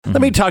Let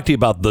me talk to you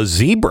about the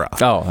zebra.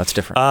 Oh, that's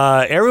different.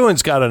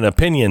 Everyone's got an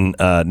opinion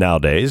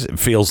nowadays. It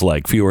feels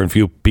like fewer and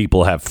fewer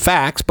people have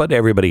facts, but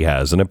everybody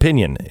has an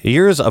opinion.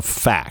 Here's a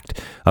fact.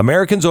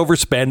 Americans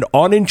overspend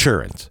on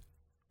insurance.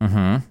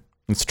 Mm-hmm.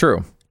 It's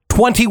true.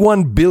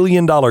 $21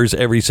 billion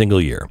every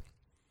single year.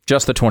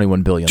 Just the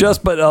 $21 billion.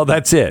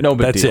 That's it. No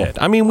big deal. That's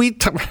it. I mean, we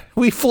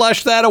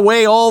flush that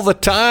away all the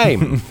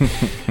time.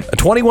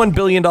 $21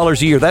 billion a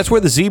year. That's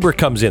where the zebra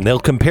comes in. They'll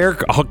compare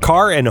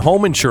car and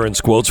home insurance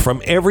quotes from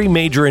every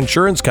major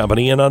insurance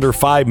company in under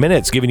 5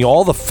 minutes, giving you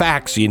all the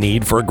facts you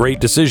need for a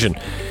great decision.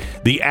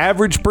 The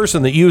average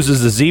person that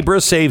uses the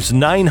zebra saves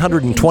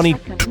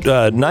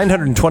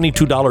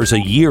 $922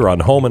 a year on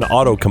home and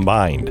auto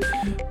combined.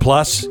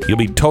 Plus, you'll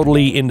be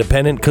totally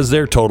independent because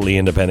they're totally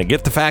independent.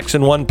 Get the facts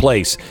in one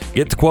place.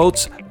 Get the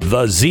quotes,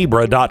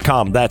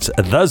 thezebra.com. That's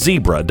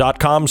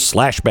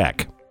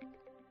thezebra.com/Beck.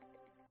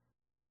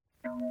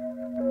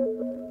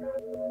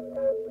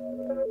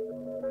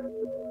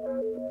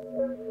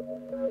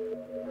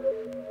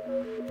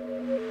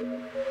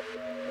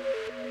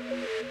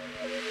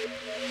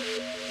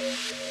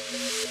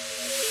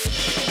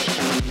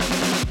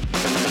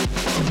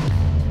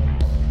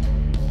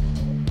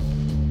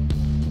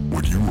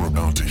 What you are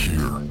about to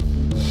hear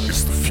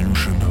is the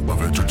fusion of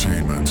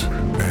entertainment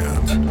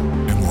and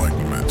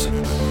enlightenment.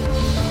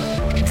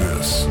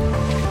 This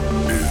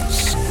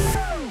is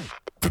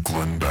the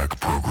Glenn Beck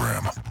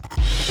Program.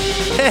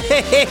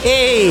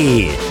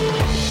 Hey!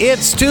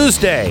 It's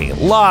Tuesday. A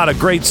lot of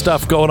great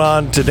stuff going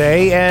on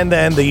today, and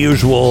then the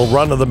usual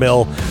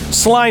run-of-the-mill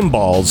slime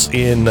balls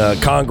in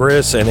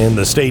Congress and in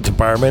the State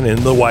Department and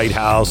in the White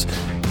House.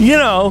 You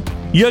know,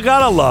 you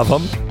gotta love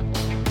them.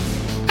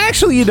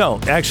 Actually, you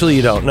don't.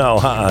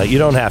 No, you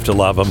don't have to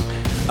love them.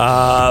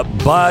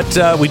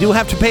 But we do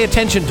have to pay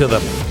attention to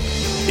them.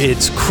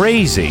 It's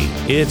crazy.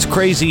 It's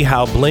crazy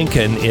how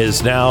Blinken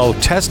is now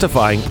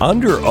testifying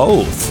under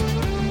oath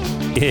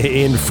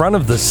in front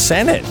of the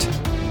Senate.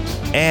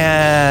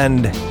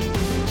 And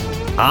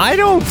I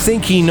don't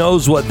think he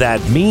knows what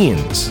that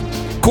means.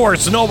 Of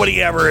course,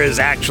 nobody ever is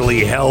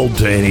actually held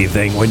to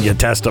anything when you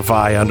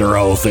testify under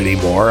oath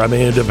anymore. I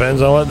mean, it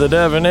depends on what the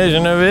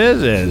definition of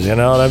is. You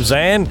know what I'm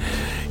saying?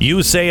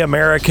 You say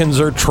Americans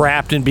are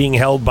trapped and being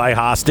held by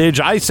hostage.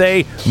 I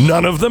say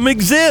none of them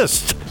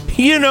exist.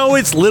 You know,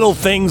 it's little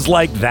things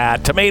like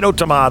that. Tomato,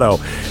 tomato.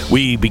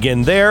 We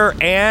begin there,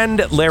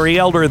 and Larry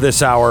Elder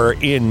this hour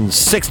in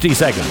 60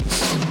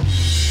 seconds.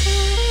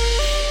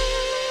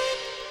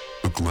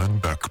 The Glenn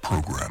Beck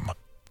Program.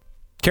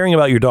 Caring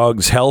about your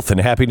dog's health and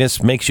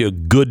happiness makes you a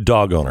good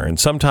dog owner. And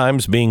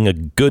sometimes being a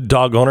good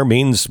dog owner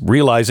means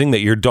realizing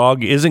that your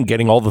dog isn't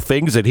getting all the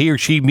things that he or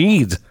she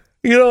needs.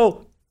 You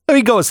know, let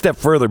me go a step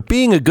further.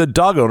 Being a good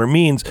dog owner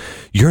means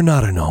you're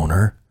not an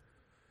owner.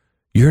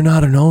 You're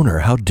not an owner.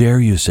 How dare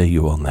you say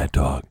you own that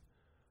dog?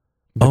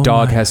 The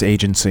dog has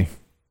agency.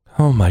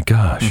 Oh, my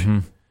gosh. Mm-hmm.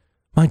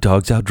 My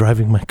dog's out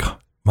driving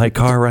my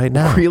car right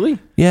now. Really?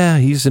 Yeah,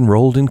 he's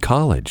enrolled in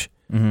college.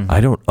 Mm-hmm.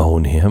 I don't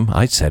own him.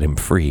 I set him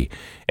free.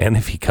 And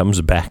if he comes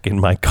back in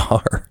my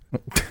car,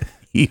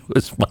 he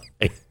was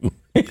mine.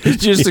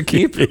 Just to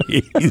keep.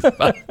 He's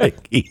mine.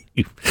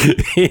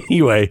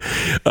 Anyway,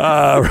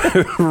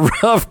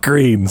 Rough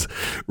Greens.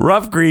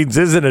 Rough Greens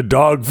isn't a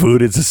dog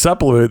food. It's a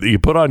supplement that you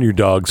put on your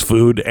dog's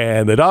food,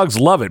 and the dogs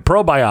love it.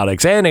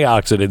 Probiotics,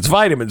 antioxidants,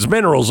 vitamins,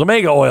 minerals,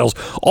 omega oils,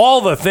 all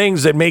the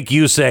things that make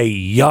you say,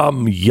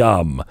 yum,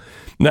 yum.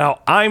 Now,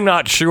 I'm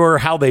not sure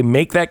how they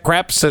make that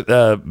crap,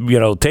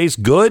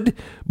 taste good,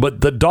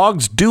 but the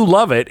dogs do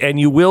love it, and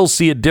you will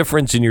see a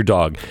difference in your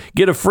dog.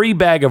 Get a free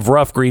bag of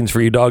Rough Greens for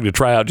your dog to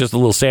try out, just a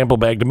little sample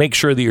bag to make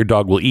sure that your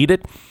dog will eat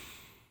it.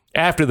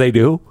 After they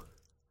do,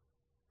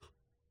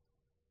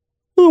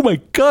 oh my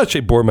gosh,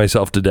 I bore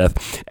myself to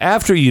death.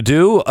 After you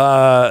do,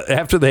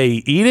 after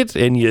they eat it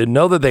and you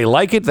know that they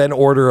like it, then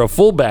order a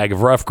full bag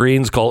of Rough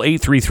Greens. Call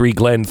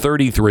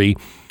 833-GLEN-33.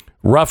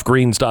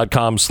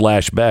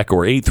 roughgreens.com/Beck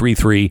or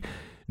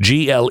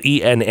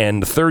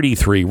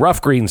 833-GLENN33.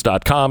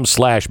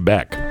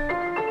 roughgreens.com/Beck.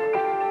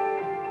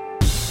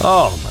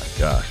 Oh my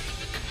gosh.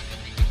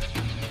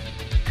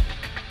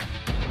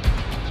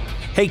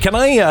 Hey, can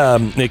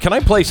I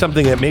play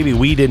something that maybe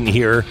we didn't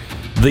hear?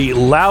 The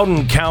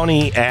Loudoun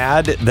County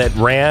ad that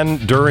ran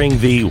during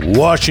the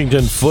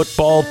Washington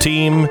football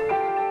team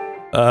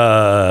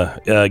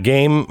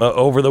game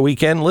over the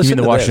weekend. Listen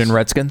to the Washington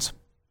Redskins?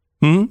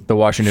 The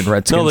Washington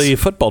Redskins? No, the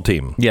football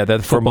team. Yeah, the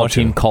football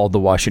team called the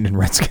Washington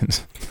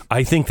Redskins.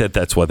 I think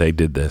that's why they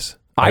did this.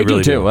 I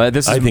do too. I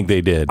think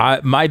they did.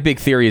 My big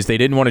theory is they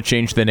didn't want to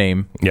change the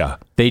name. Yeah.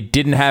 They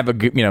didn't have a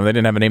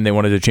name they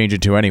wanted to change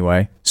it to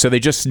anyway. So they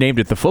just named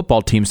it the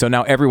football team. So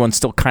now everyone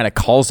still kind of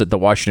calls it the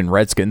Washington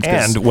Redskins.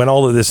 And when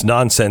all of this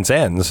nonsense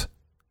ends,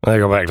 they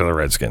go back to the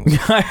Redskins.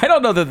 I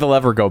don't know that they'll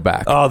ever go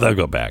back. Oh, they'll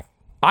go back.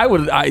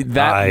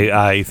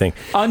 I think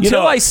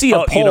until I see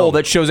a poll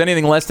that shows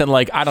anything less than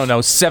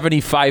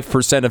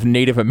 75% of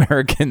Native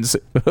Americans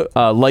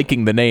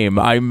liking the name,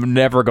 I'm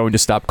never going to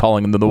stop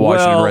calling them the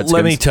Washington Redskins.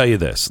 Let me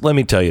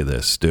tell you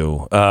this,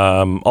 Stu.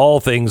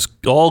 All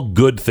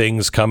good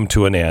things come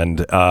to an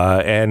end,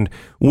 and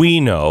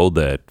we know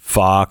that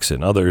Fox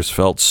and others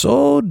felt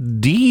so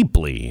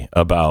deeply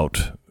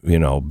about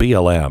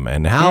BLM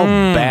and how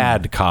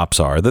bad cops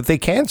are that they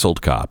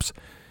canceled cops.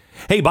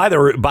 Hey, by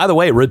the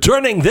way,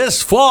 returning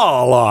this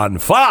fall on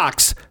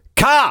Fox,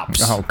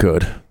 Cops. Oh,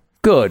 good.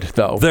 Good,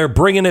 though. They're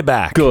bringing it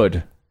back.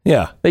 Good.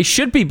 Yeah. They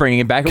should be bringing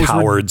it back. It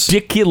was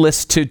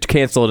ridiculous to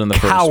cancel it in the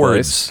first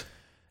place.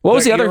 What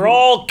was the other? You're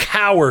all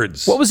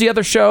cowards. What was the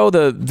other show?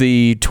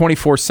 The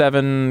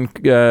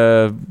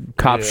 24/7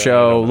 cop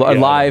show,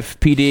 live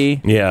PD.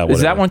 Yeah,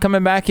 is that one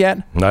coming back yet?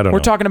 I don't know. We're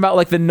talking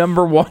about the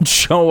number one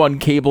show on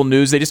cable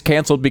news. They just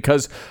canceled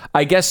because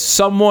I guess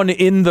someone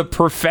in the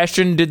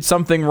profession did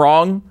something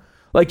wrong.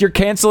 You're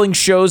canceling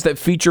shows that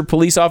feature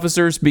police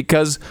officers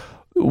because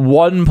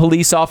one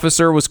police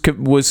officer was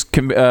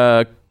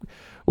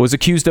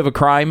accused of a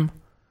crime.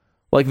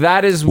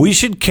 That is... We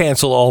should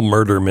cancel all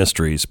murder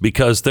mysteries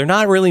because they're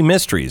not really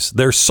mysteries.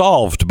 They're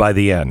solved by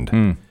the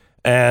end.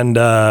 And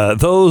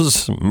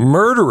those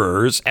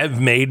murderers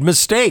have made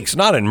mistakes,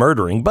 not in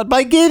murdering, but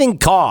by getting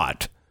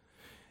caught.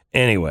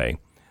 Anyway,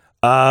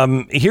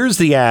 here's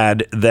the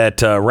ad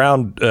that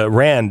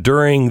ran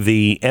during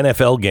the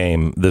NFL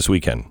game this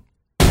weekend.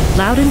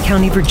 Loudoun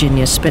County,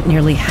 Virginia spent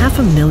nearly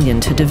 $500,000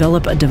 to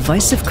develop a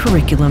divisive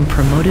curriculum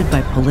promoted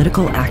by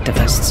political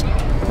activists.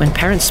 When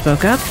parents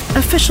spoke up,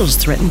 officials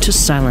threatened to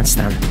silence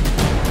them.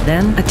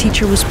 Then a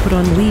teacher was put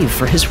on leave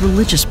for his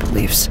religious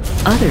beliefs.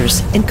 Others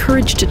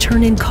encouraged to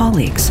turn in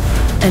colleagues.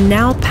 And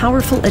now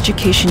powerful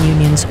education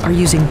unions are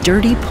using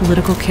dirty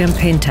political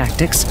campaign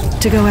tactics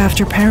to go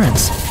after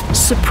parents.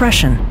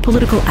 Suppression,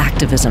 political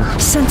activism,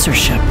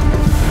 censorship.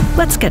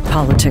 Let's get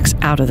politics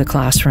out of the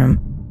classroom.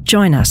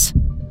 Join us.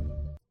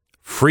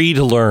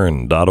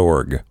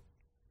 freetolearn.org.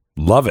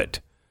 Love it.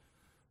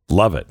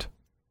 Love it.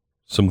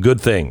 Some good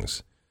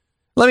things.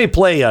 Let me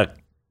play a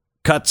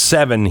cut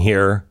 7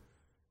 here.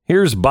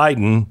 Here's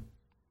Biden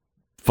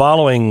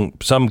following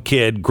some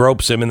kid,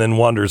 gropes him, and then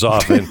wanders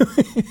off. And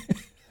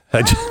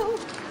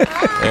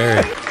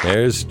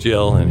there's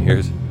Jill, and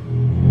here's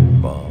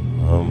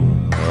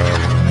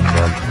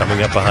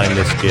coming up behind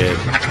this kid.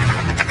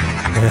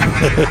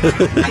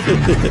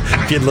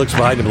 Kid looks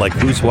behind him like,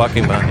 who's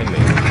walking behind me?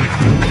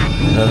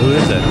 Who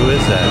is that?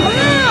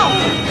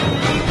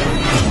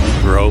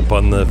 Grope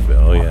on the...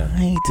 Oh, yeah.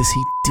 Why does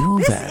he do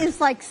that? This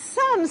is like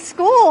some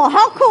school.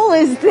 How cool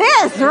is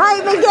this,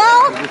 right,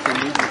 Miguel?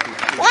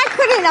 Why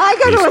couldn't I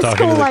go to a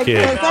school like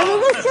this? I mean,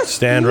 this just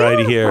stand beautiful.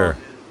 Right here,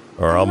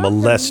 or I'll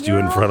molest you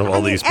in front of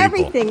all these people.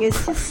 Everything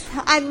is just...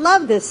 I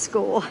love this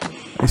school.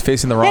 He's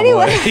facing the wrong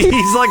way.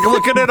 He's like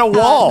looking at a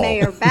wall.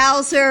 Mayor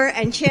Bowser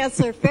and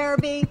Chancellor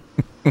Farabee.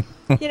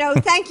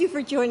 Thank you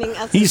for joining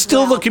us. He's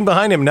still looking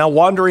behind him now,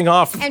 wandering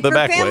off and the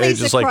back way.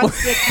 Just like, I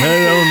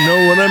don't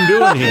know what I'm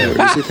doing here. Where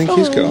does he think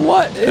he's going?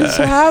 What is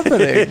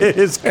happening?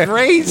 It's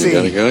crazy.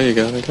 You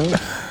gotta go.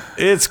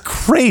 It's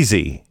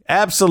crazy.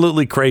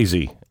 Absolutely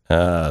crazy.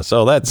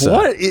 So that's...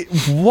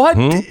 what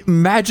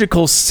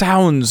magical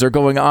sounds are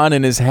going on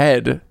in his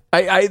head?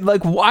 I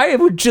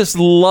would just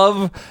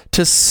love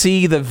to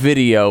see the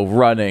video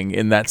running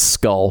in that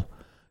skull.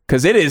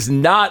 Because it is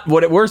not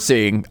what we're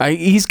seeing.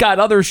 He's got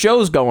other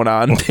shows going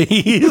on.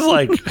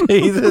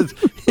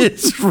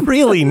 It's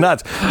really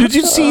nuts. Did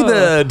you see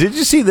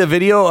the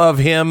video of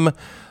him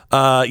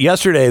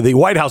yesterday? The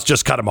White House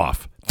just cut him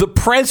off. The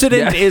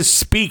president is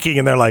speaking,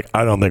 and they're like,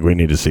 I don't think we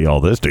need to see all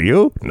this. Do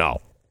you? No.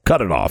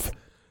 Cut it off.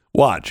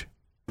 Watch.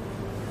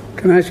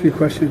 Can I ask you a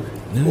question?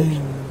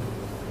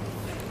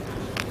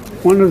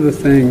 One of the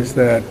things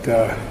that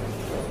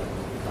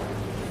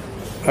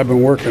I've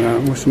been working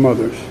on with some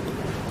others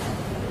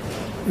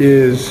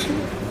is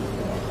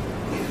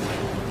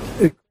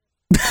you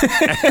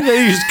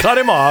just cut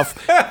him off.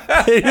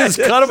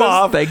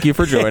 Thank you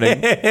for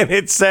joining. And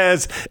it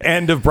says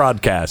end of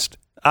broadcast.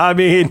 I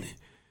mean,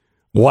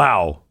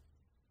 wow.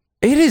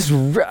 It is.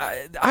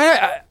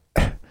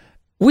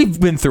 We've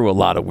been through a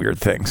lot of weird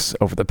things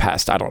over the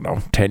past,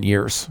 10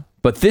 years.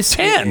 But this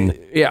 10?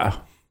 Yeah.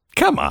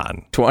 Come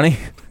on. 20?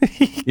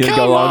 You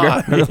go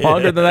longer?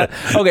 Longer than that?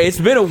 Okay, it's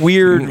been a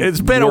weird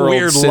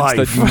since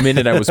life. The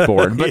minute I was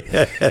born. But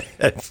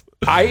yes.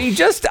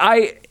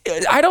 I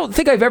don't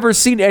think I've ever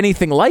seen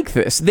anything like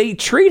this. They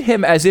treat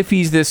him as if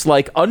he's this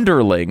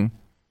underling,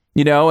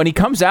 and he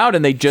comes out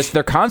and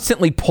they're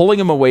constantly pulling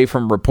him away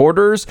from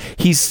reporters.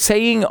 He's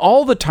saying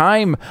all the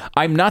time,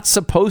 I'm not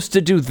supposed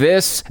to do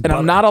this and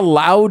I'm not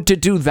allowed to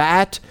do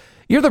that.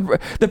 You're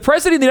the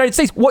president of the United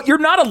States. What you're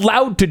not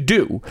allowed to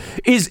do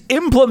is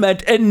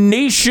implement a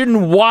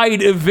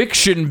nationwide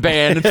eviction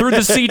ban through the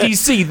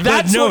CDC.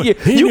 That's what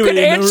you can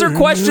answer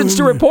questions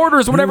to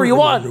reporters whenever you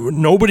want.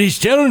 Nobody's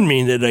telling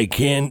me that I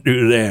can't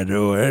do that.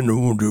 Oh, I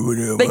don't do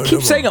it. They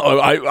keep saying,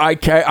 I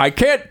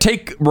can't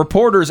take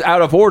reporters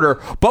out of order,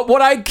 but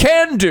what I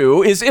can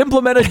do is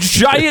implement a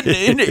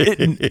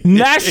giant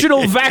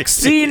national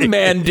vaccine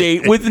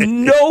mandate with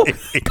no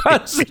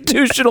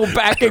constitutional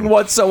backing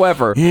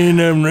whatsoever. Come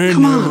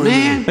on,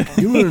 man.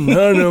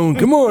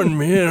 Come on,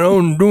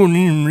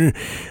 man.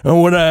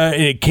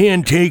 I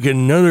can't take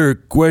another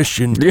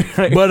question,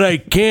 but I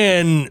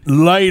can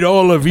light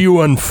all of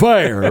you on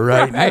fire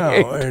right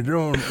now. I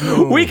don't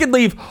know. We could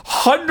leave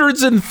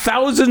hundreds and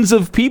thousands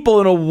of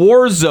people in a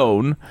war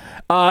zone,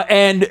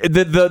 and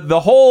the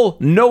whole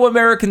 "no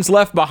Americans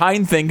left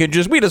behind" thing can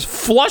just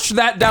flush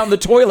that down the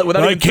toilet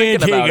without even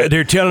thinking about it.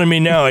 They're telling me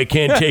now I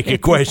can't take a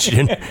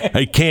question.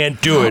 I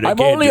can't do it. I'm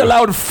only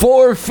allowed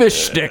 4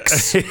 fish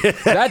sticks.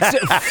 That's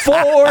it.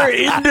 4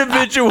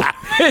 individual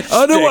fish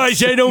Otherwise,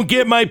 sticks. I don't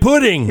get my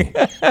pudding,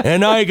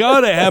 and I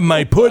gotta have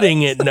my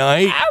pudding at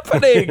night.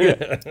 Happening?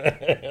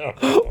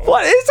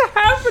 What is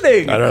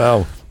happening? I don't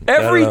know.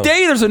 Every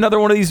day there's another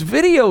one of these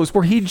videos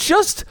where he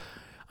just,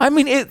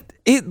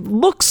 it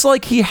looks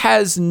like he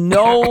has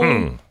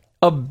no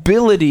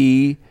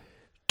ability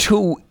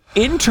to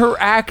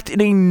interact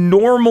in a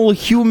normal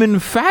human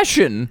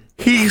fashion.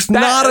 He's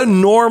not a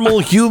normal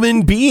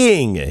human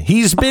being.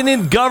 He's been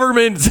in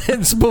government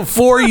since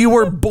before you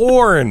were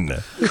born.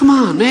 Come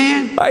on,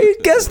 man. I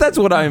guess that's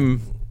what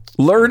I'm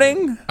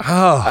learning.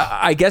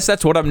 I guess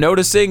that's what I'm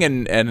noticing,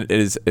 and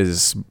it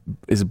is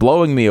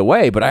blowing me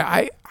away. But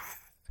I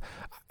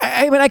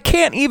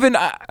can't even.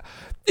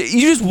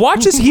 You just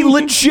watch this. He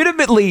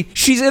legitimately,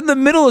 she's in the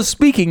middle of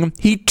speaking.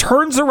 He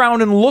turns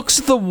around and looks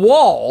at the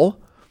wall,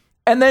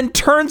 and then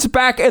turns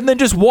back, and then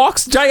just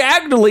walks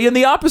diagonally in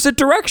the opposite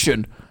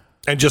direction.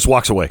 And just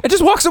walks away.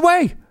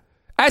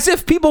 As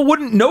if people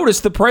wouldn't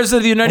notice the president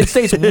of the United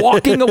States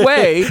walking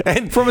away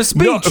from a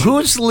speech. No,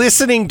 who's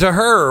listening to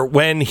her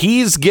when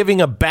he's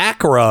giving a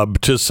back rub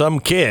to some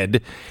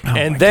kid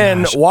and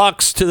then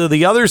walks to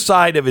the other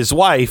side of his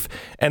wife,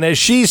 and as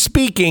she's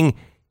speaking,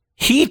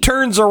 he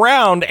turns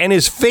around and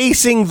is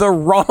facing the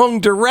wrong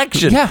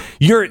direction. Yeah.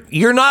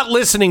 You're not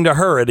listening to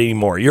her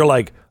anymore. You're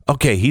like,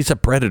 okay, he's a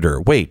predator.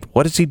 Wait,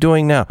 what is he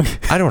doing now?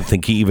 I don't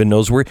think he even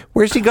knows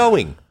where's he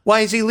going?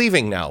 Why is he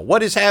leaving now?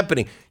 What is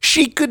happening?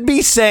 She could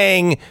be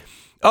saying,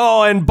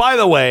 oh, and by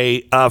the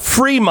way,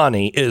 free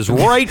money is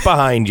right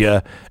behind you.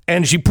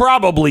 And she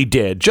probably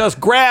did. Just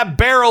grab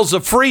barrels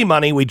of free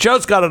money. We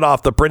just got it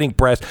off the printing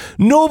press.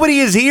 Nobody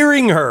is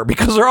hearing her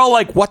because they're all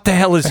like, what the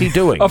hell is he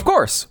doing? Of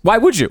course. Why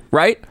would you,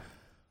 right?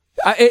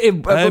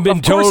 I've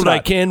been told I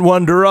can't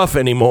wander off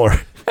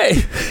anymore.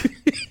 Hey.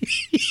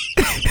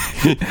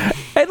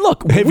 And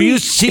look, have you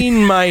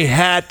seen my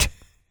hat?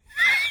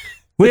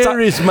 Where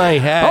is my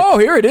hat? Oh,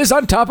 here it is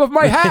on top of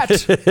my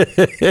hat.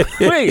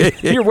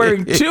 Wait, you're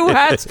wearing 2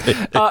 hats?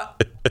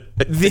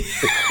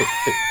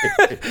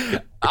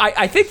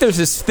 I think there's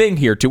this thing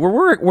here, too,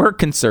 where we're a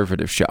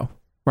conservative show,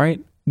 right?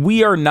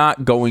 We are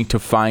not going to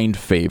find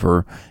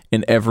favor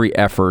in every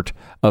effort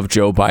of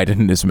Joe Biden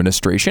and his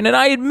administration. And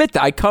I admit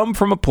that I come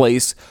from a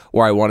place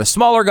where I want a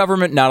smaller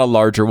government, not a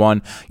larger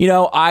one. You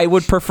know, I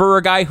would prefer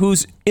a guy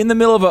who's in the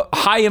middle of a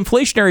high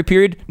inflationary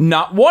period,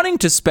 not wanting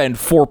to spend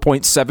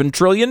 $4.7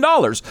 trillion.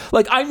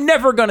 Like, I'm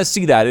never going to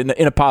see that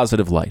in a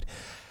positive light.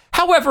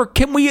 However,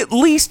 can we at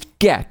least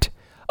get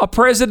a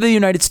president of the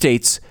United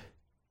States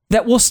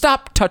that will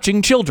stop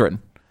touching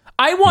children?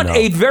 I want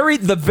the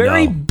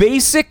very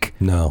basic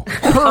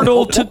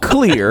hurdle to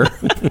clear.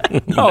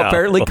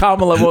 Apparently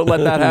Kamala won't let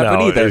that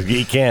happen either.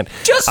 He can't.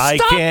 Just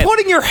stop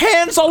putting your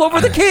hands all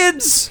over the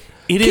kids.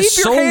 It is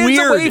so weird. Keep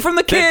your hands away from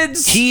the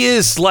kids. He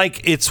is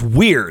like, it's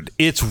weird.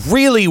 It's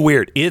really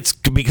weird. It's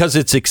because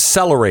it's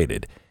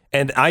accelerated.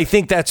 And I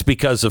think that's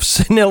because of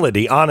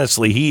senility.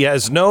 Honestly, he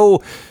has no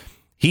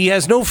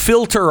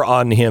filter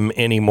on him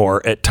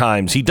anymore at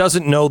times. He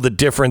doesn't know the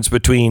difference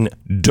between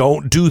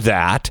don't do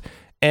that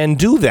and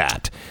do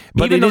that.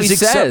 But even though he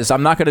says,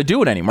 I'm not going to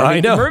do it anymore. I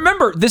know.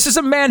 Remember, this is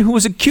a man who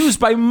was accused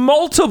by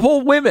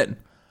multiple women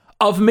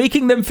of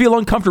making them feel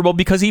uncomfortable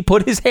because he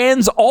put his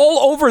hands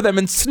all over them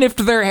and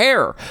sniffed their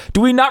hair.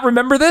 Do we not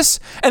remember this?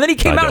 And then he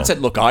came out and said,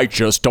 look, I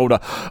just don't,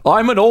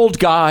 I'm an old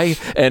guy,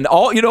 and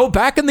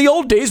back in the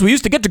old days, we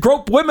used to get to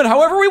grope women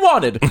however we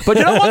wanted. But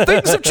you know what?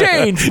 Things have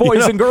changed,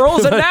 boys and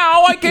girls, and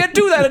now I can't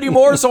do that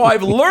anymore, so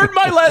I've learned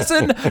my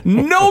lesson.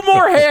 No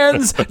more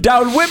hands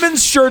down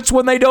women's shirts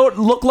when they don't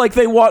look like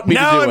they want me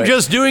to do it. Now I'm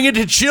just doing it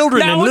to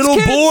children and little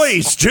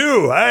boys,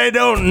 too. I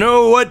don't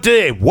know what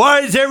to... Why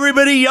is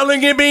everybody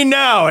yelling at me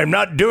now? I'm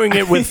not doing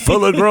it with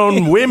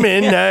full-grown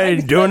women.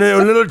 I'm doing it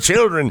with little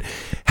children.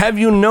 Have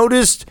you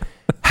noticed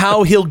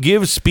how he'll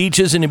give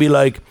speeches and he'll be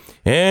like,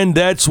 and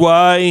that's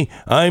why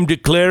I'm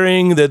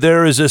declaring that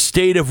there is a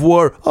state of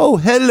war. Oh,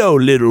 hello,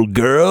 little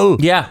girl.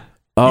 Yeah.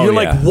 You're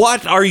like,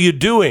 what are you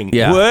doing?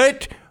 Yeah.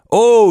 What?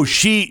 Oh,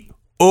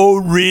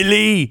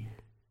 really?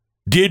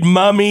 Did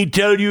mommy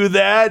tell you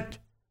that?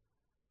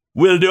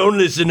 Well, don't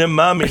listen to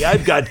mommy.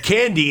 I've got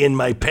candy in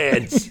my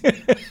pants.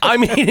 I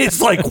mean, it's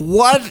like,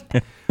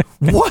 what?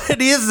 What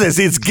is this?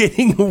 It's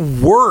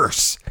getting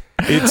worse.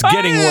 It's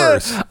getting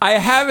worse. I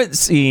haven't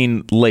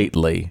seen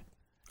lately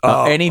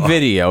any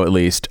video, at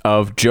least,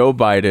 of Joe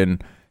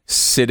Biden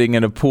sitting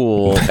in a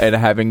pool and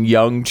having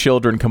young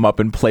children come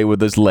up and play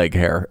with his leg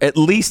hair. At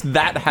least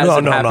that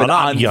hasn't happened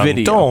not on young.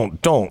 video.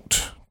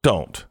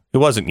 Don't. It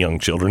wasn't young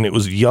children. It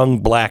was young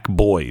black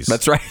boys.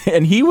 That's right.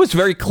 And he was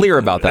very clear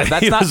about that.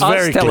 That's not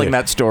us telling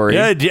that story.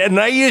 Yeah, and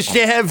I used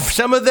to have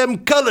some of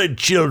them colored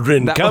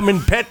children come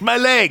and pet my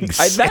legs.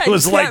 That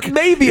was like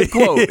maybe a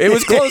quote. It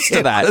was close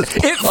to that.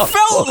 It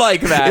felt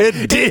like that.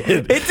 It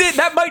did. It did.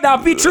 That might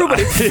not be true,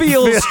 but it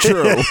feels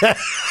true.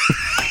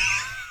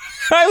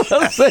 I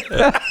will say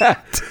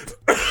that.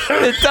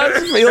 It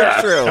does feel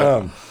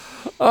true.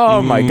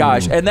 Oh my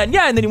gosh. And then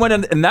he went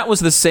in, and that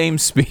was the same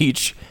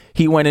speech.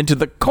 He went into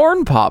the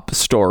Corn Pop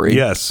story.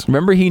 Yes.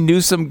 Remember, he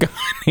knew some guy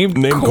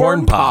named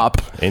Corn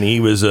Pop. And he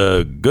was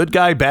a good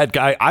guy, bad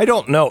guy. I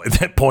don't know at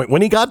that point.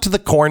 When he got to the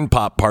Corn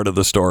Pop part of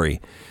the story,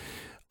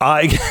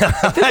 I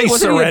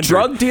was he a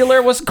drug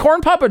dealer? Was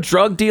Corn Pop a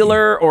drug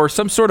dealer or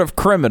some sort of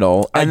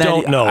criminal? And I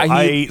don't know.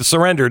 I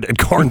surrendered at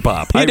Corn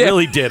Pop. I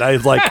really did. I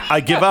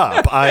give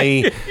up.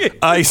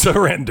 I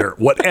surrender.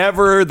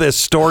 Whatever this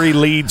story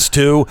leads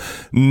to,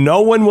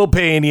 no one will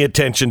pay any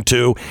attention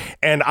to.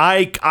 And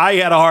I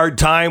had a hard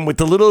time with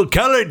the little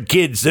colored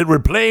kids that were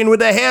playing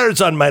with the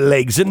hairs on my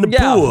legs in the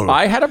pool.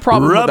 I had a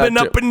problem rubbing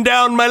with that up and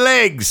down my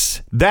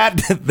legs.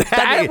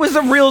 That was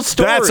a real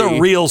story. That's a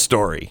real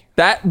story.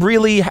 That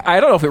really, I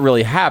don't know if it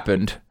really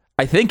happened.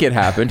 I think it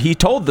happened. He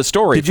told the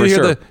story.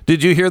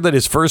 Did you hear that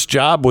his first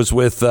job was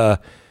with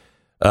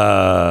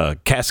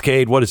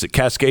Cascade? What is it?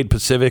 Cascade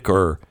Pacific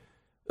or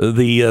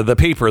the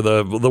paper,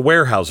 the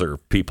Warehouser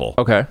people?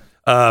 Okay.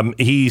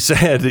 He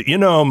said,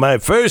 my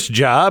first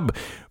job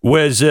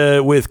was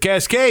with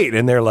Cascade,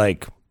 and they're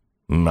like,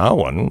 no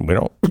one. We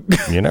don't.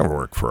 You never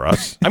work for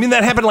us. I mean,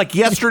 that happened like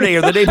yesterday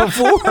or the day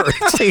before.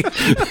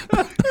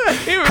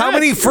 How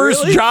many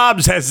first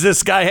jobs has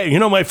this guy had?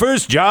 My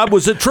first job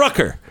was a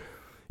trucker.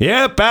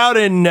 Yep, out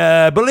in,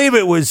 I believe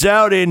it was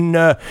out in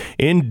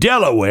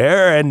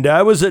Delaware, and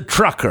I was a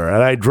trucker,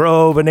 and I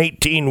drove an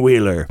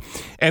 18-wheeler.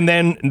 And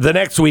then the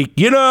next week,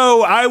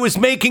 I was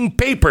making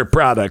paper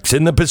products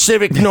in the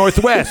Pacific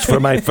Northwest for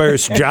my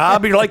first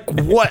job. You're like,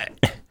 what?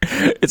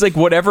 It's like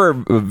whatever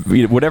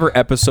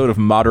episode of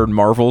Modern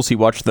Marvels he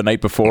watched the night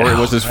before. It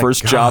was his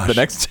first job the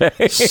next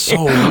day.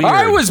 So weird.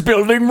 I was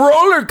building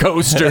roller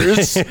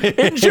coasters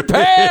in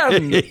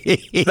Japan.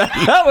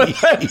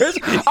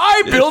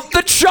 I built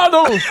the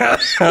shuttle.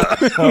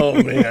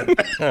 Oh, man.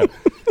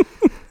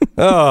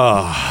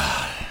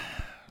 Oh.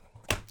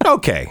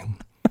 Okay.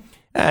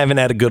 I haven't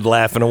had a good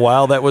laugh in a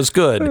while. That was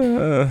good.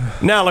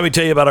 Now let me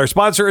tell you about our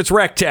sponsor. It's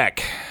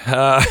RecTech.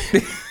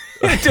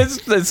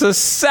 It's a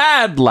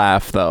sad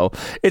laugh, though.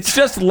 It's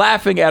just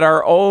laughing at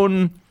our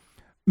own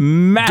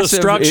massive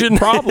destruction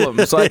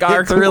problems. Like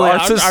our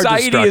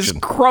society is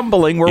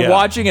crumbling. We're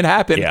watching it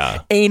happen.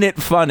 Yeah. Ain't it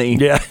funny?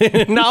 Yeah.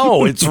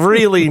 No, it's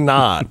really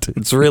not.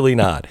 It's really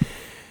not.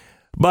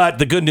 But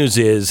the good news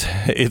is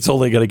it's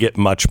only going to get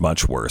much,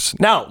 much worse.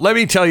 Now, let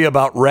me tell you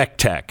about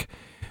RecTech.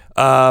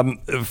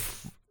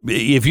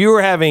 If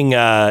you're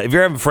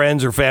having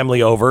friends or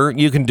family over,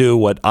 you can do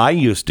what I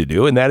used to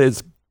do, and that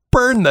is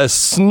burn the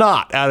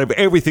snot out of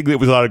everything that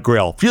was on a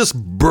grill. Just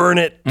burn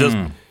it.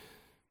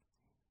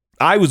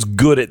 I was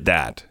good at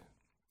that.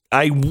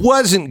 I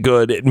wasn't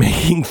good at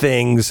making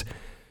things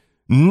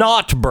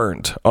not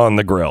burnt on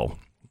the grill.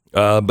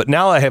 But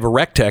now I have a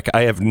RecTech.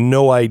 I have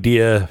no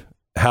idea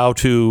how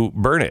to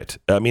burn it.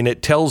 I mean,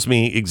 it tells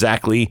me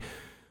exactly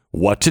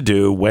what to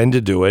do, when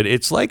to do it.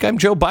 It's like I'm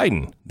Joe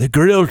Biden. The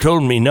grill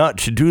told me not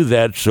to do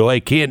that, so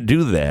I can't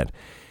do that.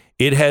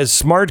 It has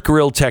smart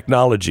grill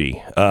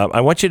technology. I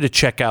want you to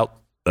check out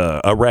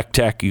a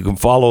RecTech. You can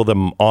follow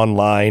them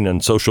online on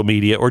social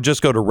media, or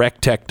just go to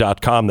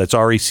rectech.com. That's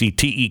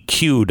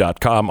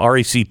RecTeq.com,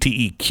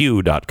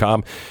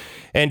 RecTeq.com,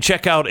 and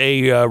check out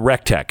a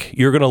RecTech.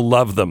 You're going to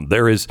love them.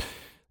 There's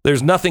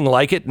nothing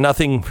like it.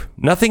 Nothing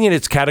in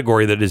its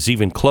category that is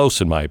even close,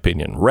 in my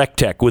opinion.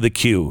 RecTech with a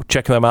Q.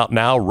 Check them out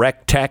now.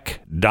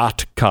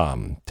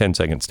 RecTech.com.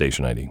 10-second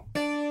station ID.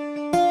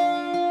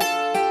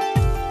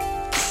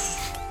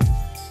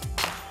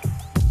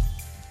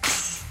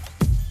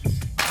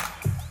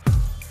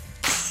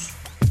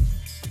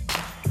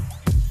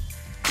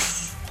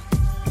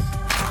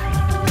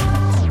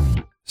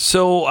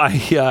 So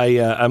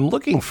I'm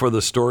looking for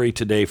the story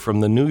today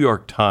from the New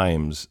York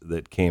Times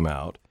that came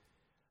out.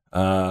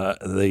 I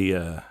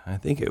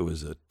think it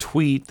was a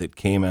tweet that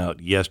came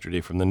out yesterday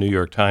from the New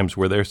York Times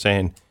where they're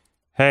saying,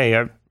 hey,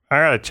 I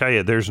got to tell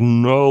you, there's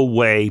no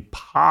way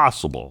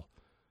possible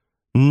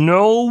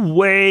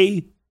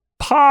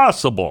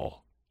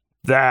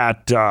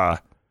that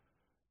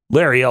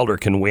Larry Elder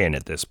can win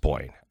at this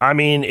point. I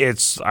mean,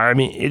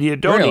 you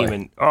don't really?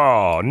 even,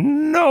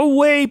 no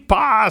way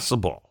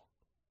possible.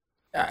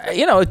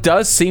 It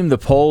does seem the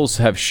polls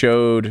have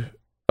showed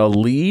a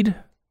lead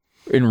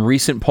in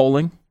recent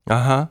polling.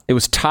 It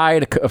was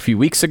tied a few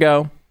weeks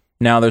ago.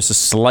 Now there's a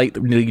slight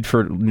lead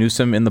for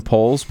Newsom in the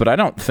polls, but I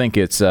don't think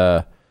it's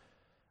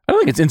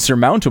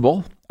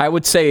insurmountable. I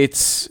would say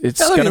it's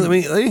let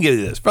me give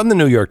you this from the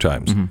New York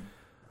Times.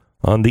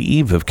 On the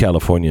eve of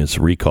California's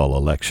recall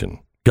election,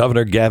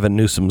 Governor Gavin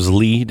Newsom's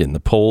lead in the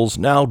polls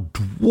now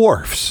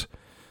dwarfs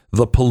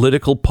the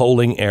political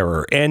polling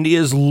error and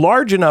is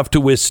large enough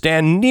to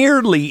withstand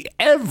nearly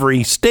every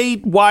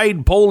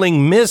statewide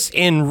polling miss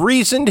in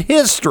recent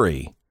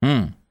history.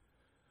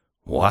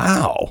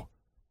 Wow.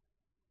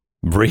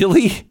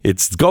 Really?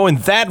 It's going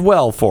that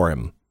well for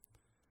him.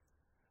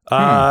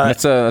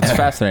 That's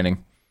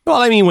fascinating.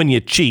 Well, I mean, when you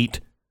cheat.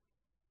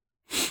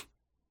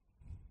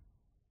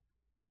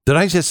 Did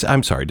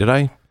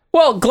I?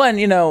 Well, Glenn,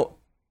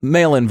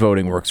 mail-in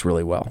voting works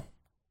really well.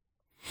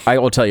 I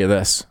will tell you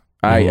this.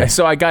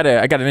 So I got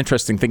an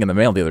interesting thing in the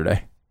mail the other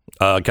day.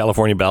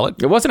 California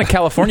ballot? It wasn't a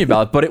California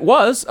ballot, but it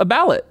was a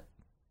ballot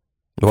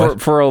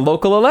for a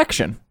local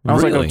election. I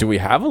was like, oh, do we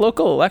have a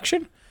local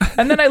election?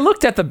 And then I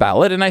looked at the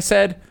ballot and I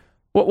said,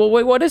 well,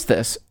 wait, what is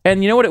this?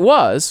 And you know what it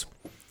was?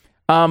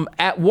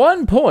 At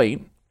one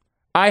point,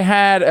 I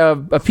had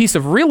a piece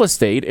of real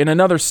estate in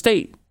another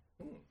state.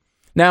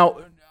 Now,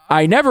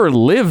 I never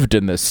lived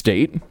in this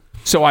state,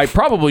 so I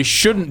probably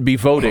shouldn't be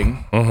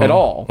voting at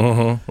all.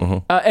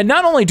 And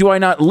not only do I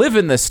not live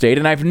in this state,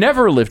 and I've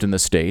never lived in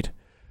this state,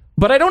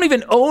 but I don't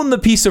even own the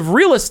piece of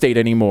real estate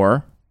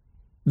anymore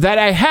that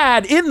I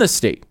had in the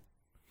state.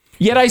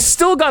 Yet I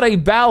still got a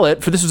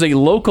ballot this was a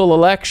local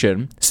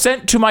election,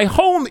 sent to my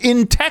home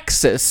in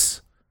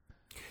Texas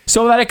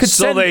so that I could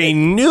send it. So they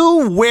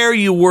knew where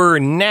you were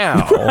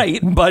now, right,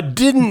 but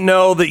didn't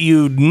know that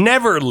you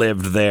never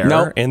lived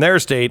there in their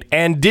state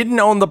and didn't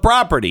own the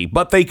property,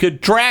 but they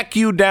could track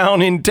you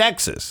down in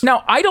Texas.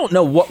 Now, I don't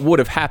know what would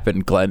have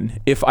happened,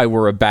 Glenn, if I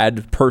were a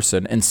bad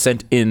person and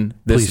sent in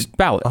this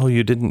ballot. Oh,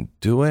 you didn't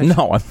do it?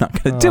 No, I'm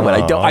not going to do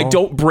it. I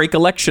don't break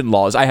election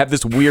laws. I have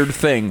this weird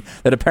thing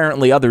that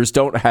apparently others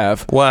don't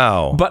have.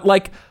 Wow. But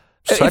if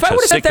I would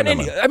have sent that in,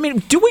 I mean,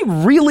 do we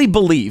really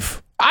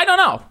believe? I don't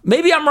know.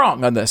 Maybe I'm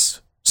wrong on this.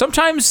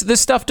 Sometimes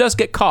this stuff does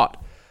get caught.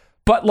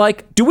 But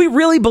do we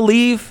really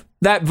believe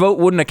that vote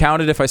wouldn't have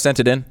counted if I sent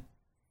it in?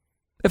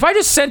 If I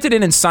just sent it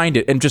in and signed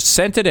it and just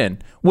sent it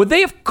in, would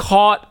they have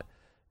caught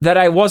that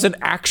I wasn't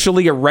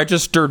actually a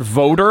registered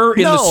voter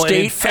in the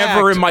state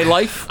ever in my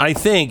life? I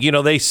think,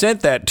 they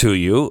sent that to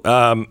you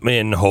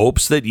in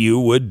hopes that you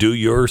would do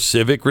your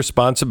civic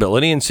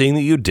responsibility, and seeing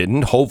that you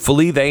didn't,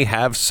 hopefully they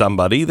have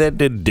somebody that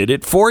did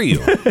it for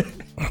you.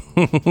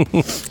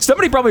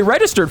 Somebody probably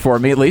registered for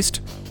me, at least.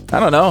 I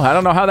don't know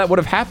how that would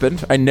have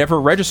happened. I never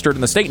registered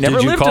in the state.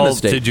 Never lived in the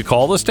state. Did you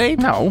call the state?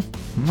 No,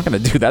 I'm not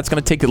going to do that. It's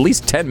going to take at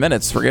least 10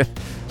 minutes. I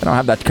don't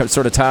have that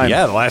sort of time.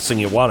 Yeah, the last thing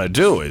you want to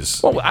do is.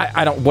 Well,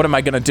 I don't. What am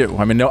I going to do?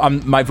 I mean, no.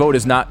 My vote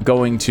is not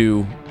going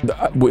to.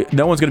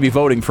 No one's going to be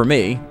voting for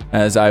me,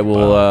 as I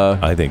will.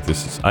 I think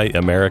this is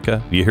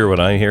America. You hear what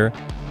I hear?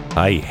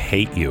 I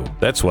hate you.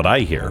 That's what I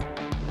hear.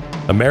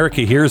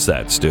 America hears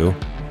that, Stu,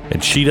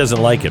 and she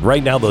doesn't like it.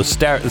 Right now, the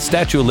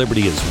Statue of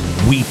Liberty is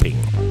weeping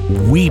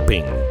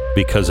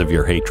because of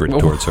your hatred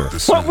towards her.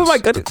 What am I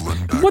going to?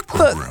 What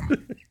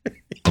the?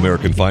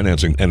 American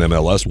Financing,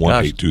 NMLS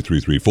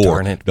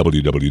 182334,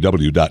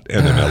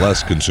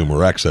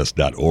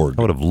 www.nmlsconsumeraccess.org.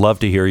 I would have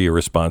loved to hear your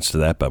response to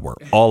that, but we're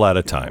all out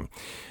of time.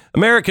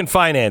 American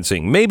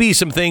Financing, maybe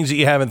some things that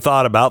you haven't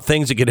thought about,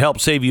 things that could help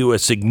save you a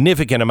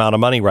significant amount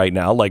of money right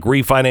now, like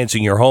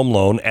refinancing your home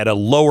loan at a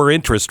lower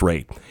interest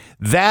rate.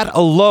 That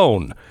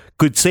alone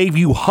could save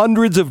you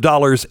hundreds of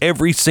dollars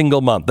every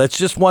single month. That's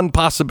just one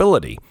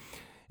possibility.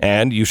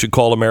 And you should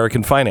call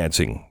American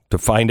Financing to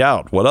find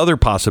out what other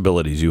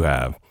possibilities you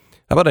have.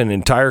 How about an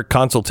entire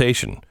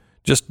consultation?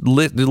 Just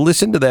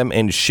listen to them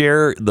and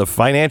share the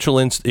financial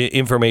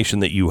information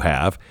that you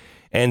have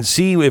and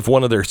see if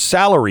one of their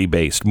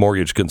salary-based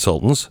mortgage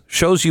consultants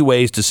shows you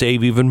ways to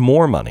save even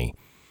more money.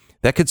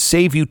 That could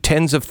save you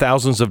tens of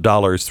thousands of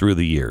dollars through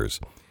the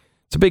years.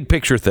 It's a big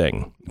picture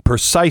thing,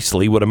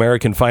 precisely what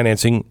American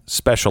Financing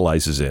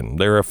specializes in.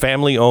 They're a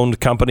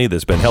family-owned company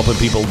that's been helping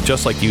people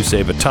just like you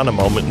save a ton of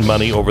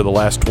money over the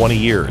last 20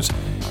 years.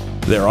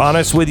 They're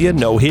honest with you,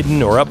 no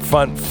hidden or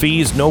upfront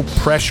fees, no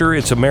pressure.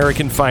 It's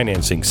American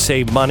Financing.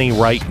 Save money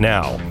right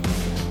now.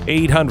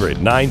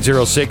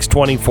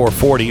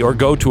 800-906-2440 or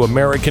go to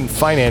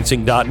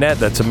AmericanFinancing.net.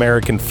 That's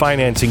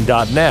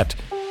AmericanFinancing.net.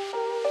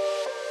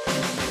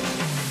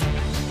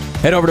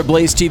 Head over to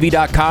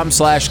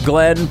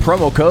blazetv.com/Glenn.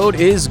 Promo code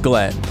is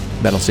Glenn.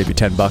 That'll save you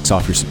 $10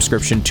 off your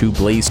subscription to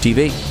Blaze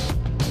TV.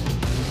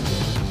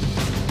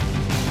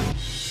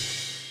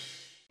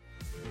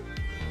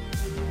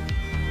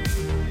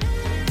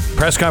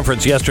 Press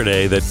conference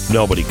yesterday that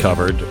nobody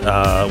covered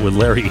with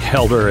Larry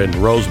Elder and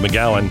Rose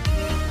McGowan.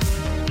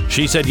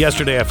 She said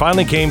yesterday, I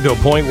finally came to a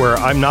point where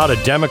I'm not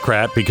a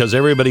Democrat because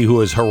everybody who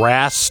has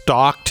harassed,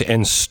 stalked,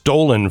 and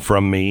stolen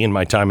from me in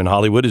my time in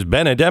Hollywood has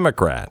been a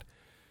Democrat.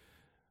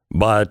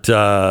 But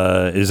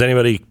is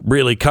anybody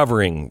really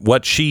covering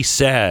what she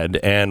said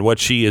and what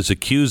she is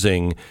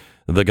accusing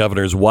the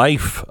governor's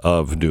wife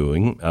of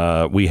doing.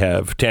 We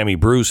have Tammy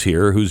Bruce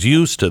here, who's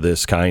used to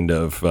this kind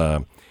of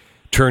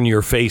turn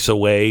your face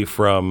away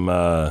from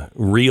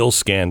real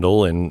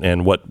scandal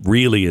and what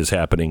really is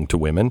happening to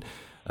women.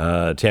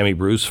 Tammy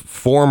Bruce,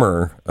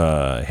 former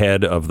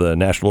head of the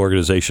National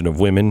Organization of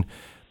Women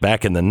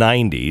back in the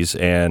 90s,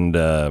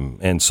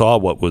 and saw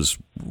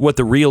what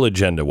the real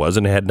agenda was,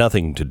 and it had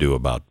nothing to do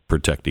about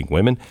protecting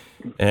women,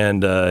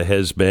 and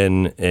has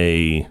been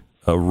a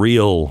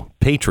real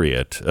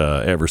patriot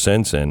ever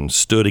since, and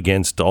stood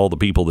against all the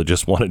people that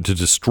just wanted to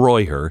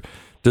destroy her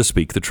to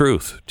speak the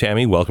truth.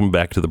 Tammy, welcome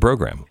back to the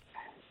program.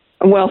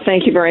 Well,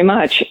 thank you very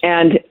much.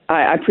 And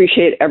I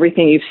appreciate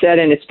everything you've said.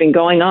 And it's been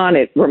going on.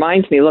 It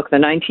reminds me, look, the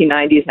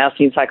 1990s now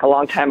seems like a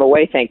long time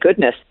away, thank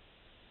goodness.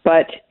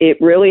 But it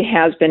really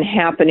has been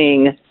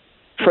happening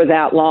for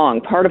that long.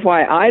 Part of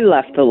why I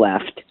left the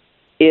left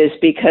is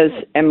because,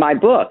 and my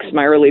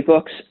early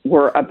books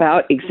were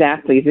about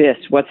exactly this,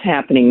 what's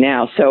happening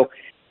now. So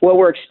what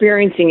we're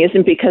experiencing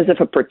isn't because of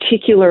a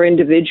particular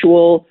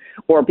individual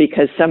or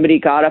because somebody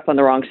got up on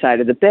the wrong side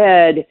of the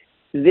bed.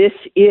 This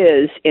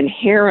is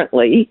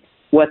inherently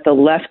what the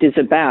left is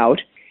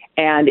about.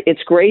 And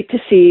it's great to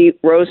see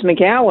Rose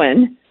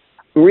McGowan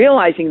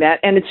realizing that.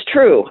 And it's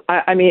true.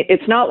 I mean,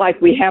 it's not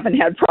like we haven't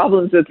had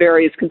problems with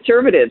various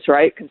conservatives,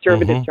 right?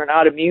 Conservatives are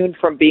not immune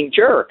from being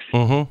jerks.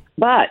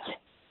 But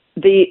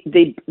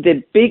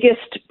the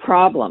biggest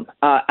problem,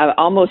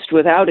 almost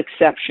without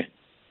exception,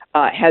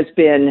 has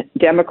been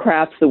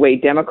Democrats, the way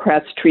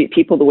Democrats treat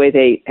people, the way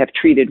they have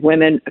treated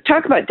women.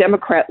 Talk about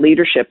Democrat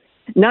leadership,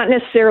 not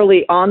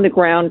necessarily on the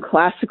ground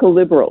classical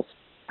liberals,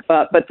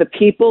 but the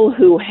people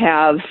who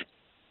have,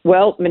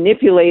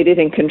 manipulated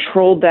and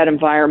controlled that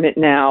environment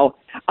now,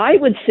 I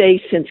would say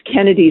since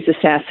Kennedy's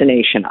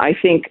assassination. I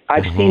think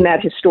I've seen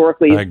that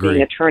historically as being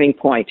a turning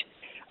point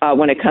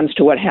when it comes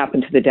to what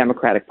happened to the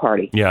Democratic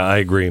Party. Yeah, I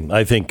agree.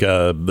 I think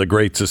the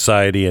Great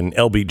Society and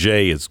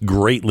LBJ is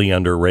greatly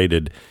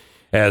underrated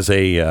as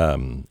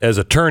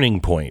a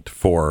turning point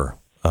for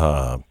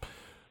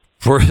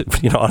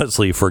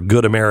honestly, for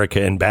good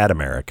America and bad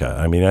America.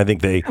 I mean, I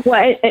think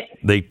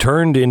they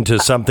turned into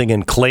something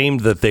and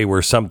claimed that they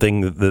were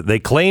something. They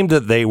claimed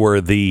that they were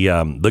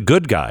the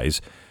good guys,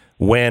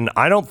 when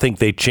I don't think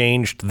they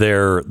changed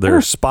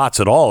their spots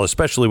at all,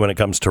 especially when it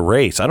comes to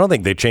race. I don't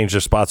think they changed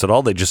their spots at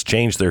all. They just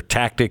changed their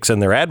tactics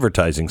and their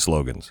advertising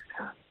slogans.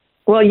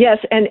 Well, yes,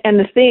 and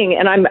the thing,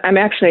 and I'm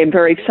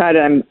very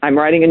excited. I'm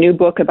writing a new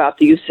book about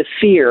the use of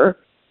fear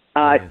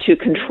to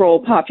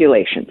control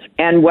populations.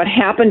 And what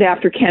happened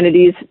after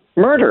Kennedy's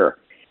murder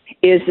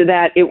is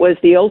that it was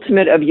the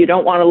ultimate of you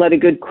don't want to let a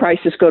good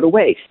crisis go to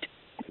waste.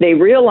 They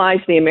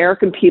realized the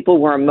American people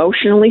were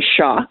emotionally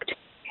shocked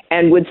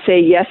and would say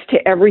yes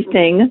to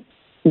everything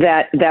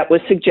that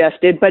was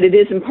suggested, but it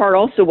is in part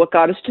also what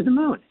got us to the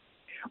moon.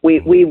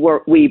 We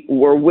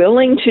were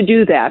willing to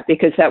do that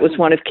because that was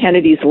one of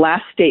Kennedy's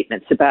last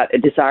statements about a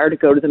desire to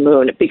go to the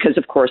moon, because,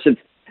 of course, of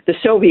the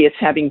Soviets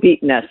having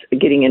beaten us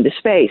getting into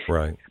space.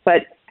 Right.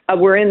 But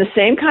we're in the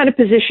same kind of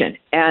position,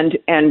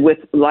 and with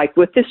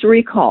this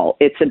recall,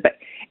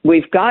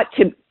 we've got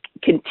to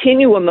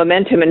continue a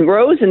momentum. And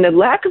Rose, and the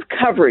lack of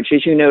coverage,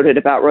 as you noted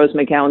about Rose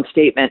McGowan's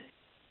statement,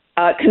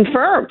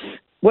 confirms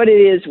what it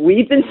is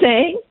we've been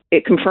saying.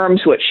 It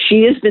confirms what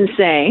she has been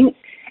saying.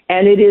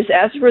 And it is,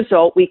 as a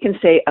result, we can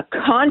say a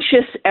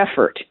conscious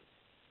effort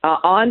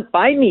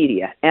by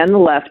media and the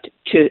left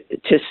to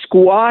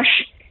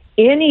squash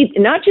any,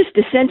 not just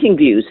dissenting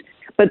views,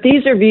 but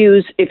these are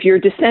views, if you're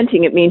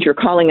dissenting, it means you're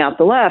calling out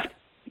the left.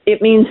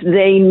 It means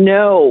they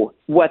know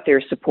what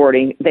they're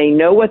supporting, they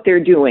know what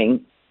they're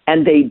doing,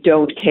 and they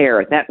don't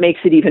care. That makes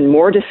it even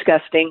more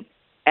disgusting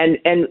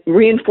and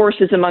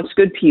reinforces amongst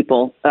good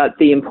people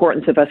the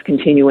importance of us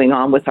continuing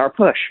on with our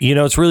push. You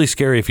know, it's really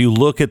scary if you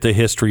look at the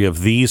history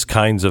of these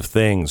kinds of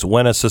things.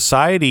 When a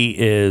society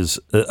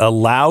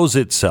allows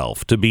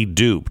itself to be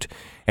duped,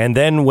 and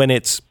then when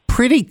it's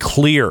pretty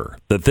clear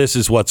that this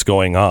is what's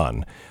going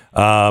on,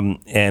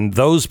 and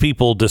those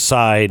people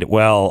decide,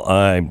 well,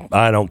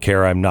 I don't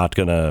care. I'm not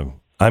gonna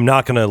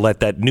let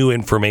that new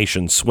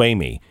information sway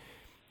me.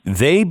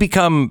 They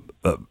become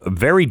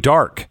very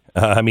dark.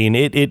 I mean,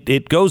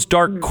 it goes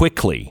dark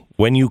quickly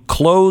when you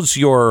close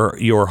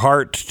your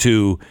heart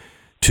to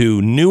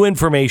new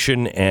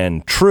information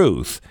and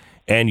truth,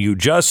 and you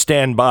just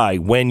stand by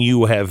when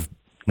you have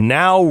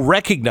now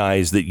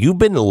recognized that you've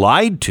been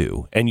lied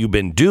to and you've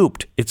been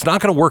duped. It's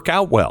not going to work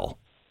out well.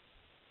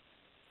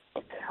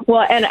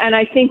 Well, and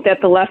I think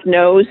that the left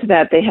knows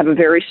that they have a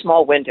very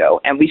small window,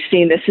 and we've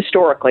seen this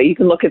historically. You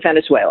can look at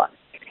Venezuela.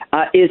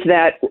 Is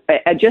that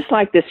just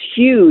like this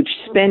huge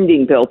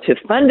spending bill to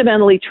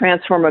fundamentally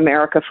transform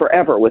America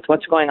forever with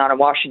what's going on in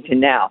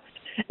Washington now,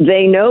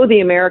 they know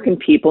the American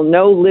people,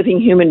 no living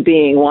human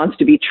being wants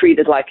to be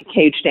treated like a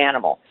caged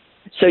animal.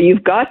 So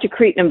you've got to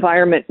create an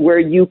environment where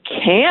you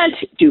can't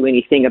do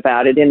anything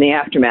about it in the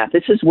aftermath.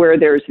 This is where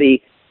there's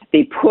the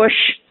push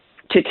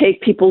to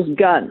take people's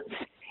guns,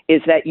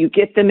 is that you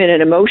get them in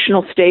an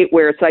emotional state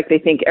where it's like they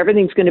think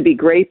everything's going to be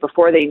great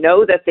before they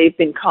know that they've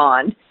been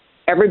conned.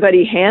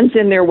 Everybody hands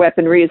in their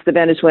weaponry, as the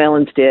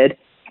Venezuelans did,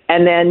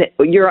 and then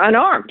you're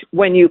unarmed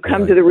when you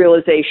come to the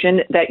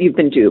realization that you've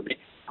been duped.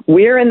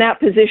 We're in that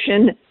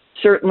position.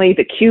 Certainly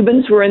the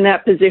Cubans were in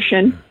that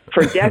position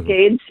for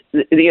decades.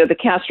 The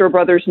Castro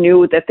brothers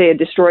knew that they had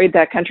destroyed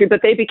that country,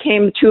 but they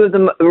became two of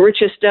the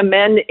richest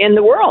men in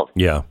the world.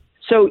 Yeah.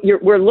 So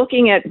we're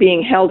looking at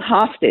being held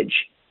hostage.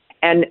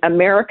 And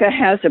America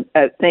has,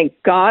 thank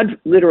God,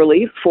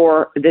 literally,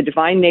 for the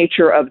divine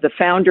nature of the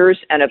founders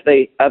and of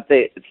the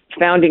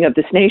founding of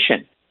this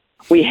nation.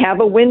 We have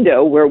a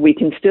window where we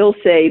can still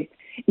say,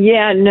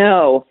 yeah,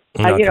 no,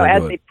 as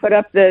they put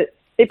up the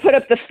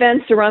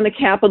fence around the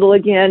Capitol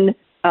again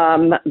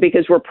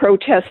because we're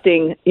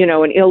protesting,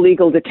 an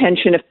illegal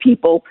detention of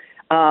people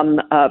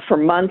for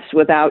months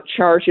without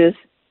charges.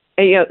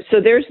 And, so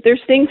there's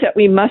things that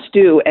we must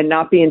do and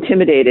not be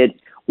intimidated,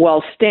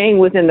 while staying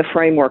within the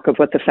framework of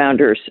what the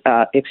founders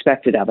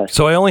expected of us.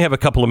 So I only have a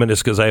couple of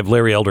minutes because I have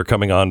Larry Elder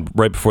coming on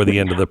right before the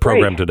end of the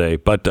program today.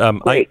 But go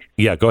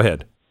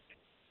ahead.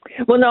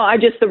 Well, no,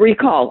 the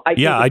recall.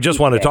 I just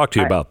want to talk to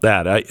you about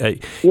that.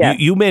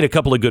 You made a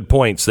couple of good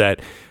points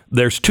that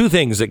there's two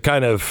things that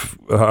kind of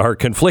are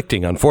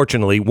conflicting,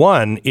 unfortunately.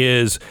 One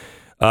is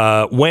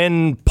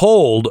when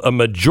polled, a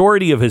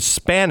majority of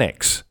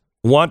Hispanics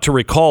want to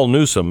recall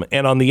Newsom.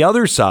 And on the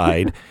other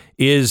side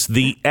is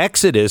the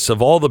exodus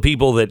of all the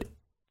people that,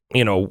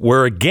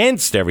 were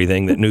against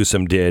everything that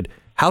Newsom did.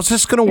 How's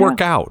this going to work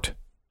out?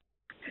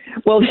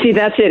 Well, see,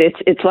 that's it.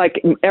 It's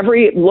like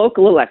every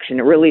local election.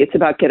 It's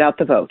about get out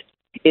the vote.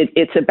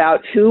 It's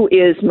about who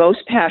is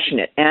most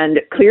passionate.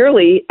 And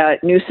clearly,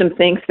 Newsom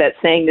thinks that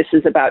saying this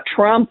is about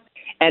Trump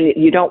and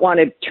you don't want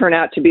to turn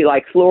out to be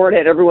like Florida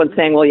and everyone's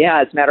saying, well,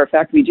 yeah, as a matter of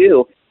fact, we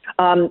do.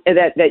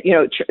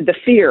 The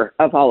fear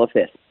of all of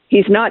this.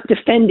 He's not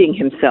defending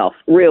himself,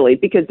 really,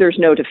 because there's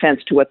no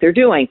defense to what they're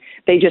doing.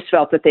 They just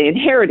felt that they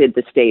inherited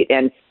the state,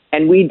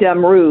 and we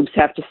dumb rubes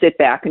have to sit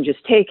back and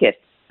just take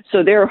it.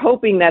 So they're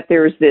hoping that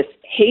there's this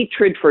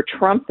hatred for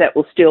Trump that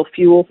will still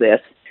fuel this.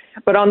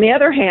 But on the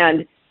other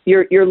hand,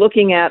 you're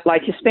looking at,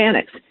 like,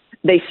 Hispanics.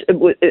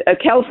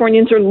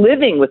 Californians are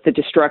living with the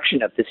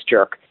destruction of this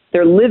jerk.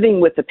 They're living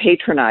with the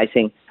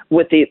patronizing,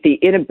 with the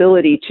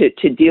inability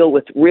to deal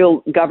with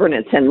real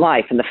governance and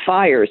life and the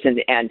fires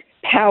and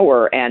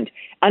power and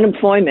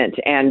unemployment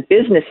and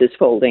businesses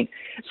folding.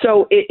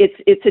 So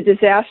it's a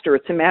disaster.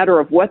 It's a matter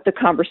of what the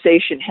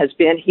conversation has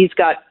been. He's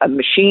got a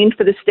machine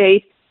for the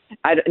state.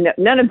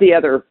 None of the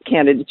other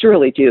candidates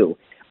really do.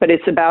 But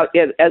it's about,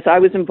 as I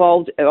was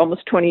involved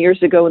almost 20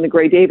 years ago in the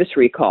Gray Davis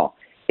recall,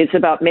 it's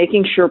about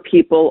making sure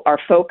people are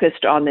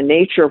focused on the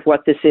nature of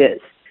what this is,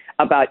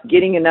 about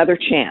getting another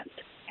chance.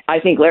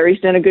 I think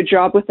Larry's done a good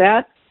job with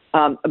that.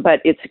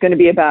 But it's going to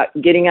be about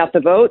getting out the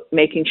vote,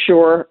 making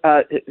sure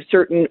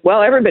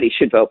everybody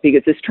should vote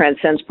because this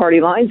transcends party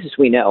lines, as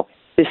we know.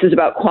 This is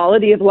about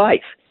quality of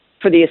life.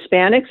 For the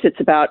Hispanics, it's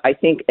about, I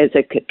think, as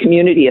a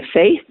community of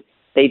faith,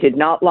 they did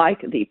not like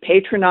the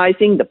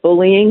patronizing, the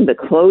bullying, the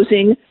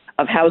closing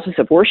of houses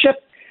of worship.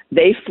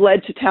 They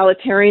fled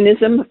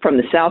totalitarianism from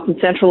the South and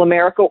Central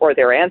America, or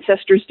their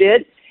ancestors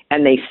did,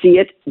 and they see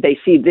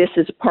this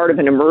as part of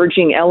an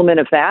emerging element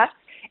of that,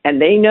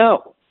 and they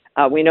know.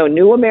 We know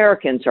new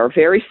Americans are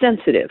very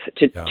sensitive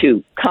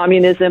to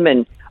communism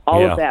and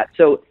all of that.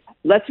 So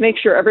let's make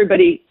sure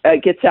everybody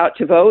gets out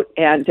to vote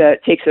and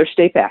takes their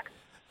state back.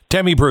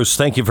 Tammy Bruce,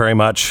 thank you very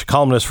much.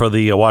 Columnist for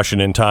the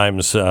Washington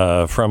Times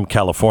from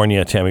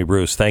California. Tammy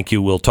Bruce, thank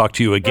you. We'll talk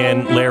to you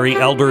again. Larry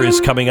Elder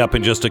is coming up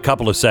in just a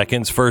couple of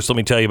seconds. First, let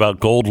me tell you about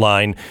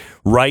Goldline.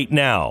 Right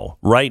now,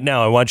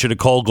 I want you to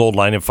call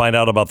Goldline and find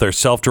out about their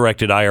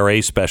self-directed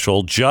IRA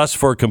special just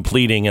for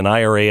completing an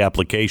IRA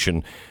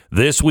application.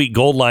 This week,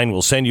 Goldline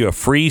will send you a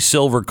free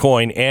silver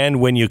coin, and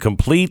when you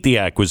complete the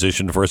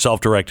acquisition for a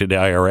self-directed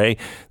IRA,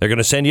 they're going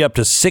to send you up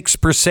to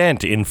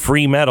 6% in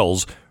free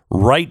metals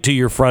right to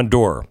your front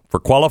door. For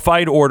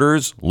qualified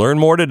orders, learn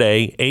more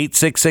today,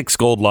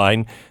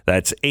 866-GOLDLINE.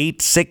 That's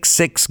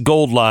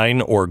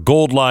 866-GOLDLINE or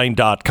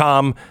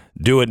goldline.com.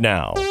 Do it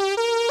now.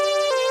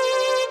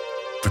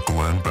 The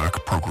Glenn Beck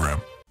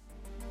Program.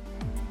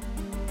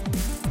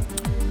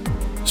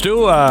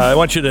 Stu, I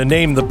want you to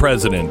name the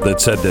president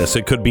that said this.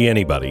 It could be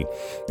anybody.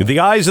 The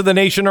eyes of the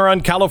nation are on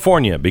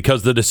California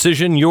because the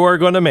decision you're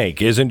going to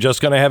make isn't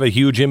just going to have a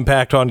huge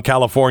impact on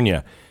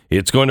California.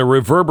 It's going to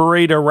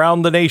reverberate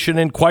around the nation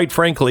and, quite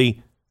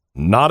frankly,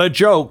 not a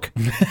joke,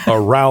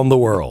 around the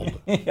world.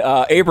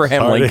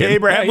 Abraham Lincoln.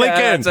 Abraham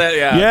Lincoln.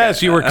 Yeah,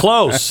 yes, you were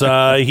close.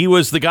 He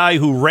was the guy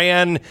who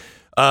ran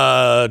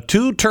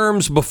 2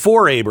 terms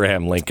before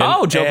Abraham Lincoln.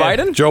 Oh, Joe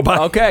Biden? Joe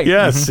Biden. Okay.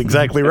 Yes,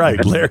 exactly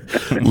right.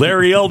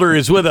 Larry Elder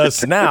is with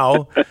us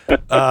now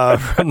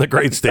from the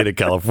great state of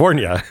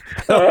California.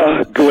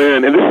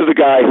 Glenn, and this is the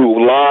guy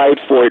who lied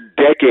for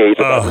decades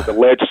about his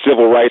alleged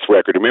civil rights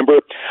record. Remember?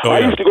 I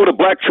used to go to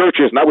black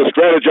churches and I would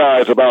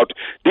strategize about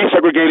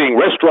desegregating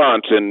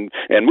restaurants and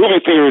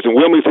movie theaters in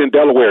Wilmington,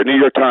 Delaware. New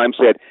York Times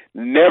said,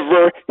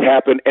 never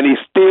happened, and he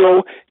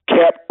still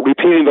kept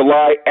repeating the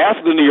lie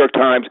after the New York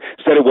Times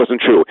said it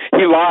wasn't true.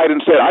 He lied and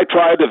said, I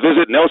tried to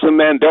visit Nelson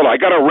Mandela. I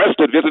got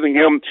arrested visiting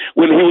him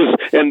when he was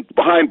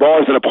behind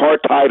bars in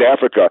apartheid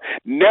Africa.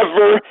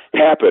 Never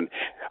happened.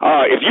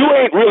 If you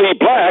ain't really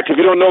black, if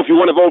you don't know if you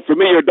want to vote for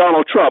me or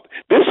Donald Trump,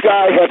 this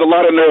guy has a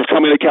lot of nerve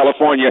coming to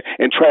California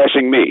and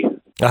trashing me.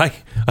 I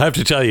have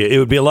to tell you, it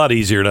would be a lot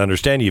easier to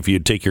understand you if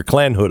you'd take your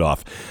Klan hood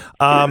off.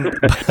 No,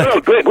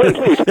 Glenn,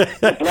 please.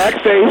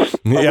 Blackface,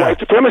 white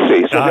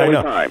supremacy. So I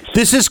know. Times.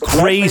 This is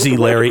crazy,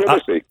 Larry.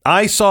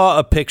 I saw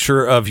a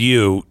picture of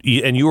you,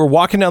 and you were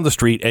walking down the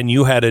street, and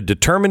you had a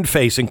determined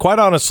face. And quite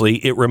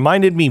honestly, it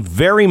reminded me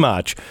very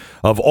much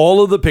of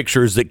all of the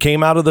pictures that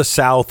came out of the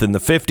South in the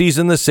 50s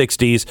and the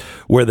 60s,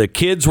 where the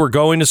kids were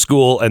going to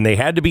school, and they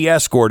had to be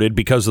escorted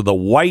because of the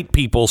white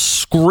people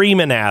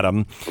screaming at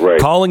them,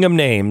 calling them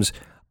names.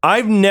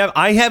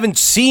 I haven't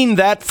seen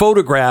that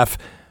photograph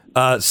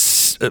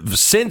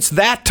since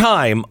that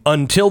time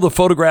until the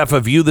photograph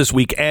of you this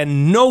week,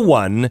 and no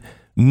one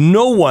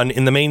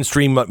in the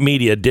mainstream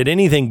media did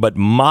anything but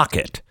mock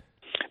it.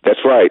 That's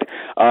right.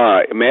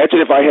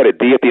 Imagine if I had a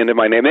D at the end of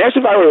my name.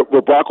 Imagine if I were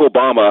Barack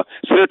Obama,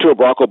 Senator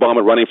Barack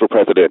Obama running for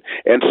president,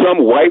 and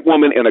some white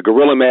woman in a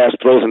gorilla mask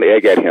throws an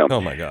egg at him.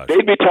 Oh, my gosh.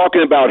 They'd be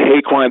talking about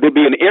hate crime. There'd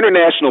be an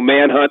international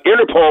manhunt.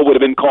 Interpol would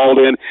have been called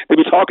in.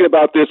 They'd be talking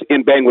about this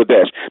in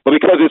Bangladesh. But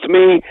because it's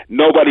me,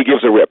 nobody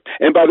gives a rip.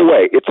 And by the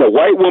way, it's a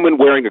white woman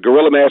wearing a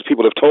gorilla mask.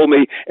 People have told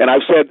me, and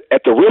I've said,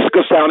 at the risk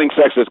of sounding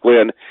sexist,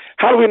 Glenn,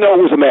 how do we know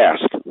it was a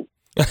mask?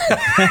 He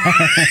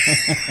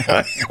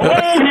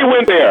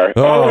went there.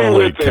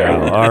 Holy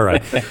cow! All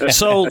right.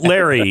 So,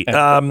 Larry,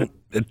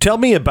 tell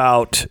me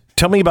about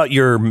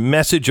your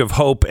message of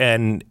hope,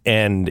 and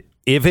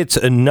if it's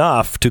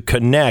enough to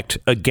connect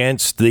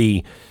against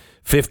the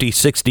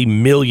 $50-60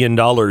 million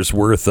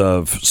worth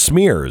of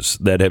smears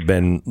that have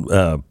been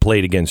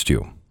played against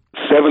you.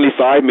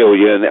 75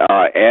 million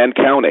and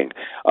counting.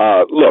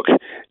 Look,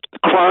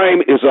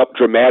 crime is up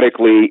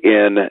dramatically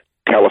in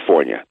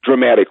California,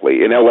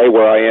 dramatically. In LA,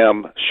 where I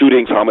am,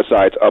 shootings,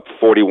 homicides up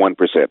 41%.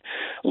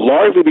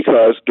 Largely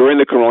because during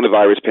the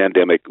coronavirus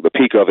pandemic, the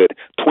peak of it,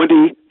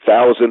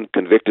 20,000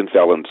 convicted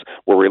felons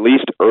were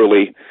released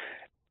early.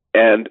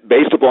 And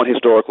based upon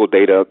historical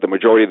data, the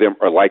majority of them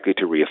are likely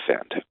to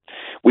reoffend.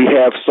 We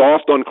have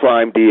soft on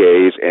crime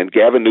DAs, and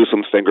Gavin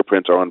Newsom's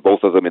fingerprints are on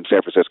both of them in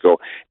San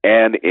Francisco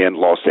and in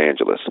Los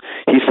Angeles.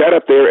 He sat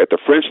up there at the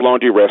French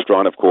Laundry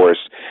restaurant, of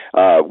course,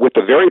 with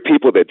the very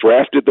people that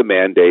drafted the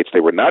mandates.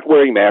 They were not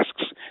wearing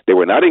masks. They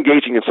were not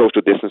engaging in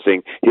social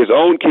distancing. His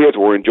own kids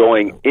were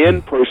enjoying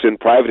in-person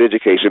private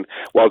education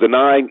while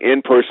denying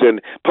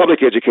in-person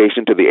public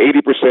education to the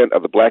 80%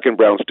 of the black and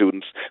brown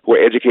students who are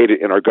educated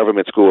in our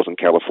government schools in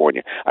California.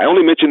 I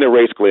only mention their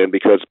race, Glenn,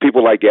 because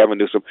people like Gavin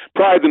Newsom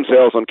pride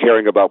themselves on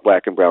caring about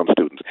black and brown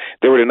students.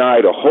 They were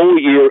denied a whole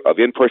year of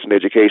in-person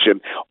education.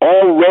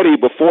 Already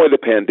before the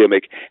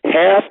pandemic,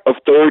 half of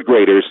third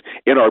graders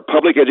in our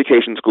public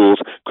education schools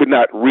could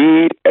not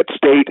read at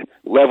state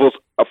levels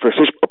of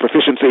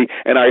proficiency,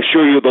 and I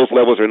assure you those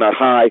levels are not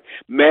high.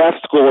 Math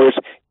scores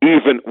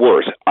even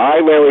worse.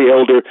 I, Larry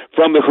Elder,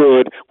 from the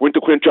hood, went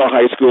to Crenshaw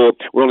High School,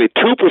 where only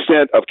 2%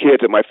 of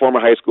kids at my former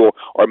high school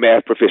are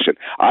math proficient.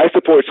 I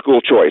support school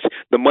choice.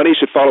 The money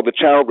should follow the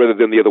child rather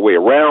than the other way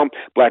around.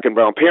 Black and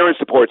brown parents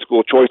support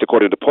school choice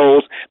according to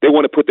polls. They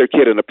want to put their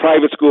kid in a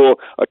private school,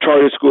 a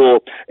charter school,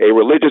 a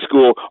religious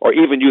school, or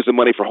even use the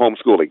money for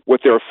homeschooling.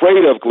 What they're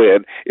afraid of,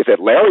 Glenn, is that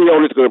Larry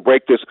Elder is going to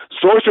break this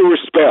sorcerer's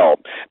spell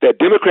that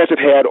Democrats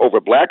have had over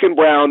black and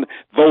brown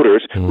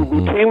voters who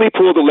routinely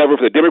pull the lever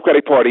for the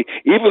Democratic Party,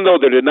 even though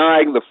they're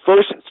denying the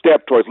first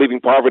step towards leaving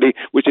poverty,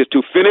 which is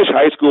to finish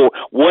high school,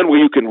 one where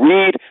you can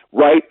read,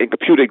 write, and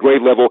compute at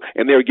grade level,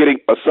 and they're getting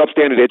a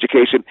substandard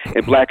education,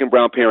 and black and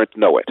brown parents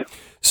know it.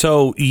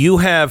 So you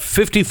have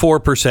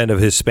 54% of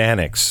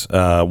Hispanics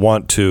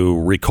want to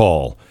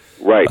recall.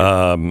 Right.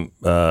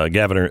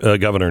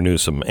 Governor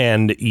Newsom.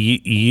 And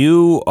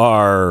you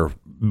are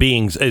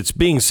it's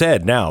being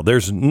said now.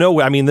 There's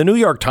no, I mean, the New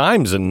York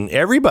Times and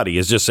everybody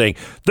is just saying,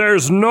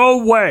 there's no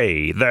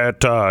way that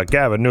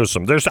Gavin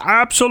Newsom, there's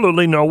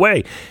absolutely no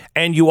way.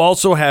 And you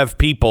also have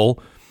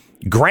people,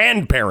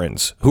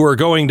 grandparents, who are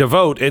going to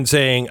vote and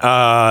saying,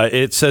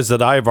 it says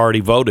that I've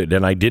already voted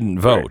and I didn't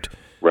vote.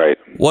 Right.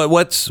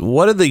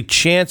 What are the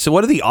chances,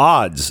 what are the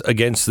odds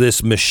against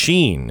this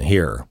machine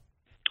here?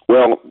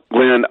 Well,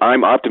 Glenn,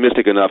 I'm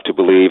optimistic enough to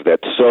believe that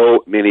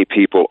so many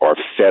people are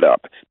fed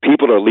up.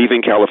 People are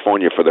leaving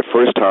California for the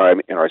first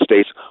time in our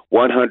state's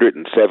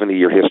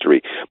 170-year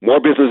history. More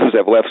businesses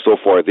have left so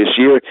far this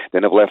year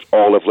than have left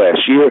all of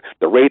last year.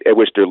 The rate at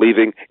which they're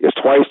leaving is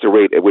twice the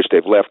rate at which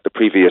they've left the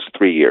previous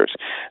 3 years.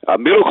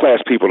 Middle-class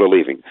people are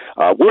leaving.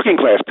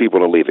 Working-class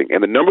people are leaving.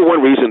 And the number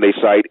one reason they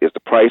cite is the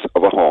price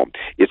of a home.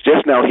 It's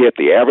just now hit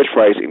the average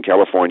price in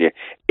California,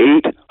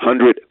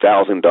 $800,000,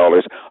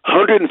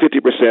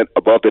 150%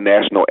 above the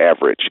national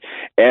average.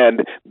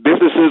 And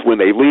businesses, when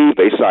they leave,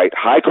 they cite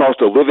high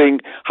cost of living,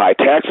 high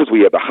taxes.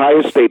 We have the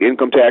highest state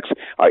income tax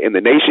in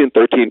the nation,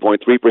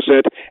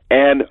 13.3%,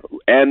 and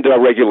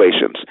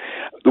regulations.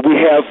 We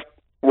have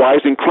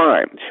rising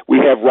crime. We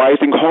have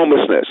rising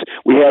homelessness.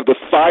 We have the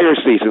fire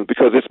seasons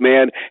because this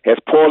man has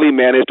poorly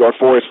managed our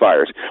forest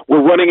fires.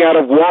 We're running out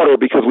of water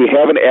because we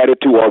haven't added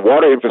to our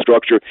water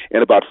infrastructure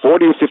in about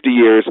 40 or 50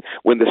 years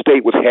when the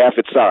state was half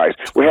its size.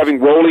 We're having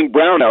rolling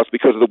brownouts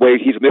because of the way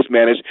he's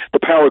mismanaged the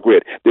power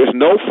grid. There's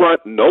no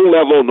front, no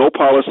level, no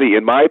policy,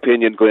 in my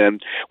opinion, Glenn,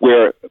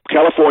 where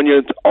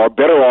Californians are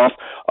better off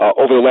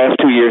over the last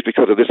 2 years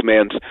because of this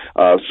man's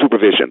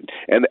supervision.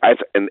 And as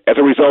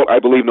a result, I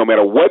believe no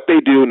matter what they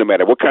do, no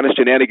matter what kind of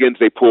shenanigans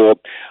they pull,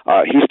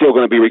 he's still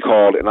going to be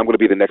recalled, and I'm going to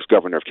be the next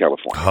governor of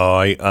California.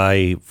 Oh,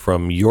 I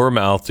from your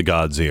mouth to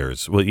God's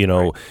ears. Well, you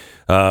know,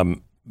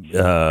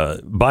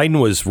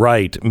 Biden was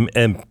right,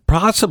 and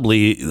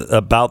possibly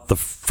about the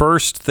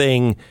first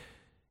thing,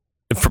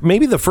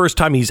 maybe the first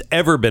time he's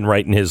ever been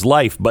right in his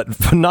life,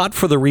 but not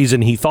for the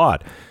reason he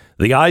thought.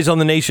 The eyes on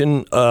the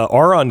nation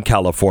are on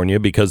California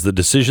because the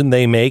decision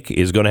they make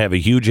is going to have a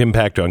huge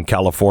impact on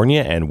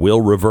California and will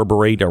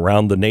reverberate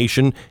around the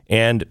nation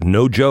and,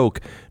 no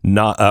joke,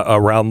 not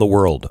around the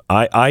world.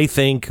 I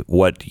think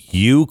what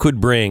you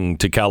could bring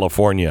to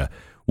California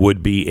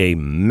would be a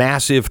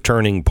massive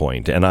turning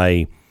point. And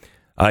I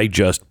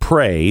just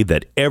pray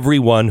that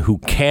everyone who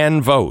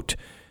can vote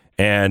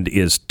and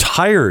is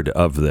tired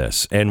of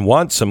this and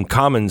wants some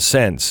common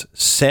sense,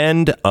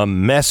 send a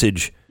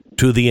message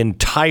to the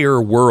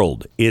entire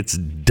world. It's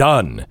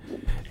done.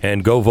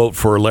 And go vote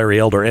for Larry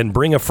Elder and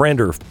bring a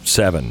friend or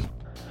 7.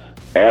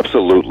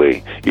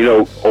 Absolutely. You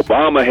know,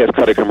 Obama has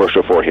cut a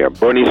commercial for him.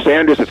 Bernie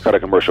Sanders has cut a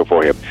commercial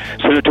for him.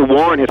 Senator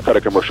Warren has cut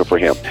a commercial for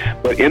him.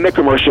 But in the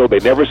commercial, they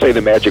never say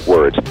the magic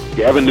words.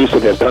 Gavin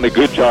Newsom has done a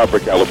good job for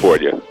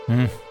California.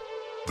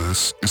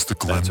 This is the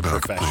Glenn That's a Beck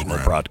professional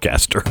program.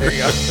 broadcaster. There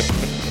you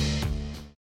go.